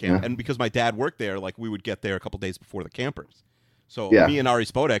in summer camp. Yeah. And because my dad worked there, like, we would get there a couple days before the campers. So me and Ari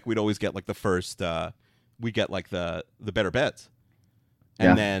Spodek, we'd always get like the first, we'd get like the better beds.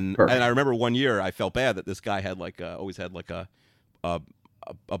 And then, and I remember one year I felt bad that this guy had always had like a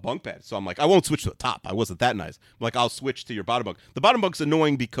bunk bed. So I'm like, I won't switch to the top. I wasn't that nice. I'm like, I'll switch to your bottom bunk. The bottom bunk's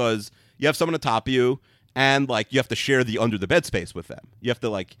annoying because you have someone on top of you, and like you have to share the under the bed space with them. You have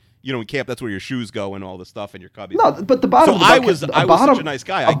to in camp, that's where your shoes go and all the stuff and your cubbies. No, but the bottom. So I was such a nice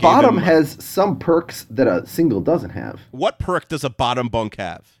guy. A bottom has some perks that a single doesn't have. What perk does a bottom bunk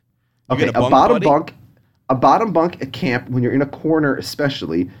have? Okay, a bottom bunk. A bottom bunk at camp, when you're in a corner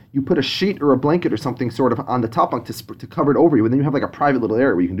especially, you put a sheet or a blanket or something sort of on the top bunk to cover it over you, and then you have like a private little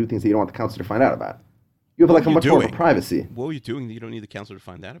area where you can do things that you don't want the counselor to find out about. You have like a much more of a privacy. What were you doing that you don't need the counselor to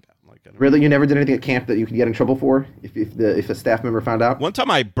find out about? Really? You never did anything at camp that you could get in trouble for if a staff member found out? One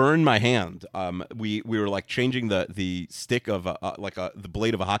time I burned my hand. We were like changing the stick of the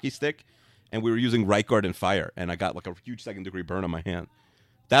blade of a hockey stick, and we were using Right Guard and fire, and I got like a huge 2nd-degree burn on my hand.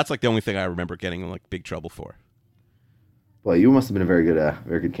 That's like the only thing I remember getting in like big trouble for. Well, you must have been a very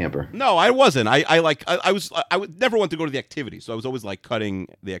good camper. No, I wasn't. I would never want to go to the activities, so I was always like cutting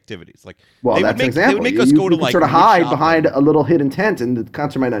the activities. Like, well, that's an example. They would make us go to like sort of hide behind a little hidden tent, and the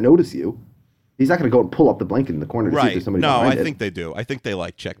counselor might not notice you. He's not going to go and pull up the blanket in the corner to see if there's somebody behind it. No, I think they do. I think they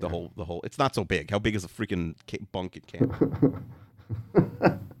like check the whole. It's not so big. How big is a freaking bunk at camp?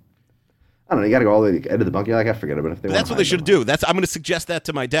 I don't know. You got to go all the way to the end of the bunk. You're like, I forget it. But if they But that's what they should do. I'm going to suggest that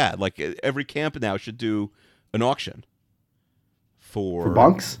to my dad. Like every camp now should do an auction for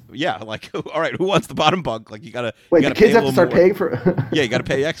bunks. Yeah, like all right, who wants the bottom bunk? Like you got to wait. The kids have to start paying for. Yeah, you got to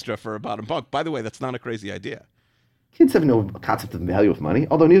pay extra for a bottom bunk. By the way, that's not a crazy idea. Kids have no concept of value of money.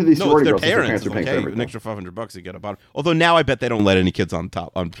 Although neither of these sorority girls, their parents are paying for everything. An extra $500 to get a bottom. Although now I bet they don't let any kids on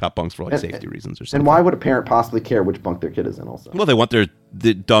top bunks for like safety reasons or something. And why would a parent possibly care which bunk their kid is in? Also, well, they want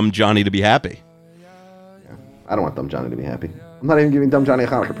the dumb Johnny to be happy. Yeah. I don't want dumb Johnny to be happy. I'm not even giving dumb Johnny a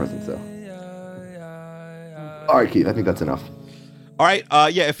Hanukkah present. So, all right, Keith. I think that's enough. All right,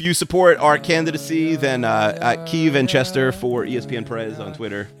 yeah, if you support our candidacy, then Keith and Chester for ESPN Perez on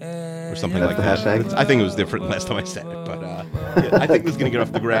Twitter or something like that. Hashtag? I think it was different last time I said it, but yeah, I think this is going to get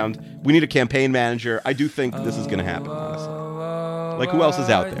off the ground. We need a campaign manager. I do think this is going to happen, honestly. Like, who else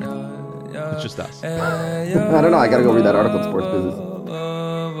is out there? It's just us. I don't know. I got to go read that article in Sports Business.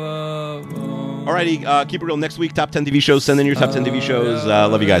 All righty, keep it real. Next week, top 10 TV shows. Send in your top 10 TV shows.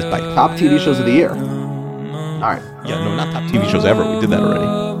 Love you guys. Bye. Top TV shows of the year. All right. Yeah, no, not top TV shows ever. We did that already.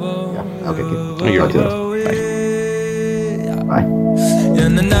 Yeah. Okay. Keith. Oh, you're right. Bye.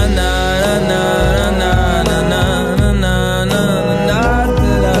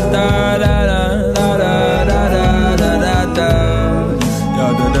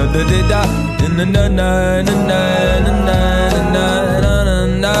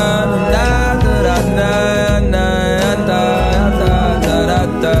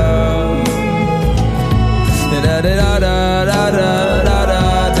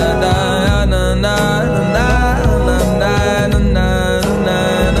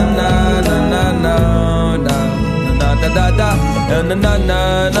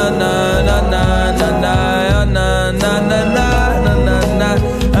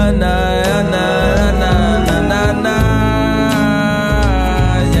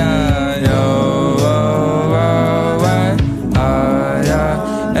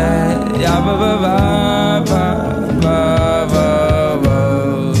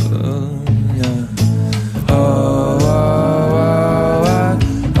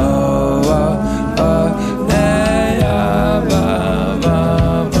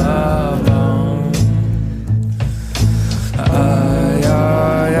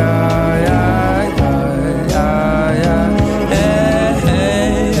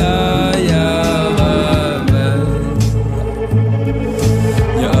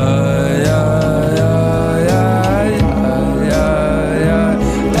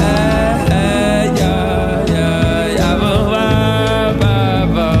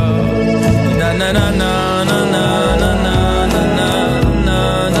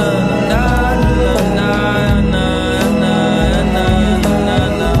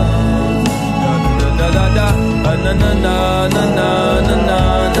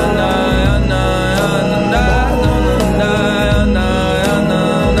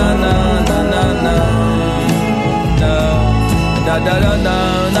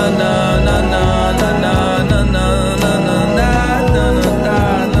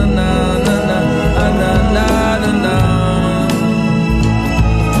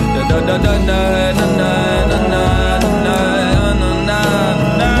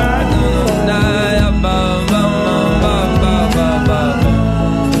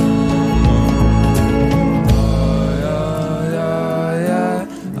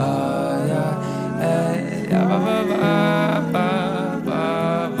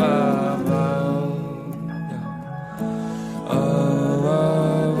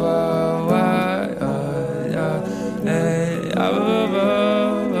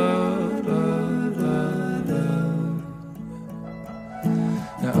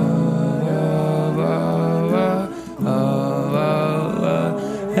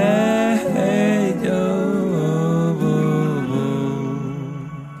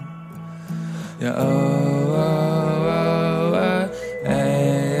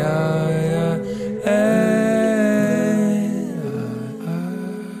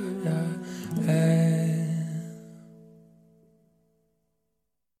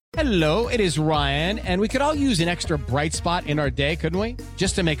 Hello, it is Ryan, and we could all use an extra bright spot in our day, couldn't we?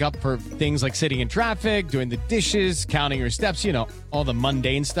 Just to make up for things like sitting in traffic, doing the dishes, counting your steps, you know, all the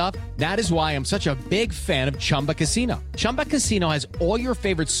mundane stuff. That is why I'm such a big fan of Chumba Casino. Chumba Casino has all your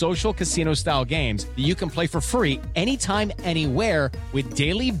favorite social casino-style games that you can play for free anytime, anywhere with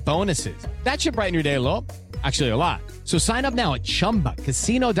daily bonuses. That should brighten your day a little. Actually, a lot. So sign up now at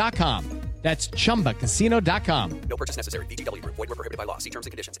ChumbaCasino.com. That's ChumbaCasino.com. No purchase necessary. VGW Group. Void where prohibited by law. See terms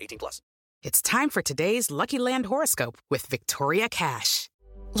and conditions. 18+. It's time for today's Lucky Land horoscope with Victoria Cash.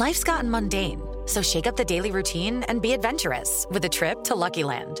 Life's gotten mundane, so shake up the daily routine and be adventurous with a trip to Lucky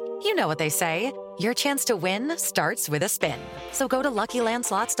Land. You know what they say, your chance to win starts with a spin. So go to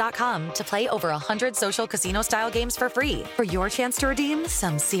LuckyLandSlots.com to play over 100 social casino-style games for free for your chance to redeem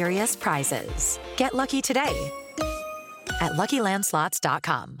some serious prizes. Get lucky today at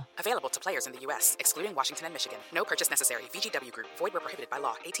LuckyLandSlots.com. Available to players in the U.S., excluding Washington and Michigan. No purchase necessary. VGW Group. Void where prohibited by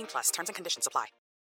law. 18+. Terms and conditions apply.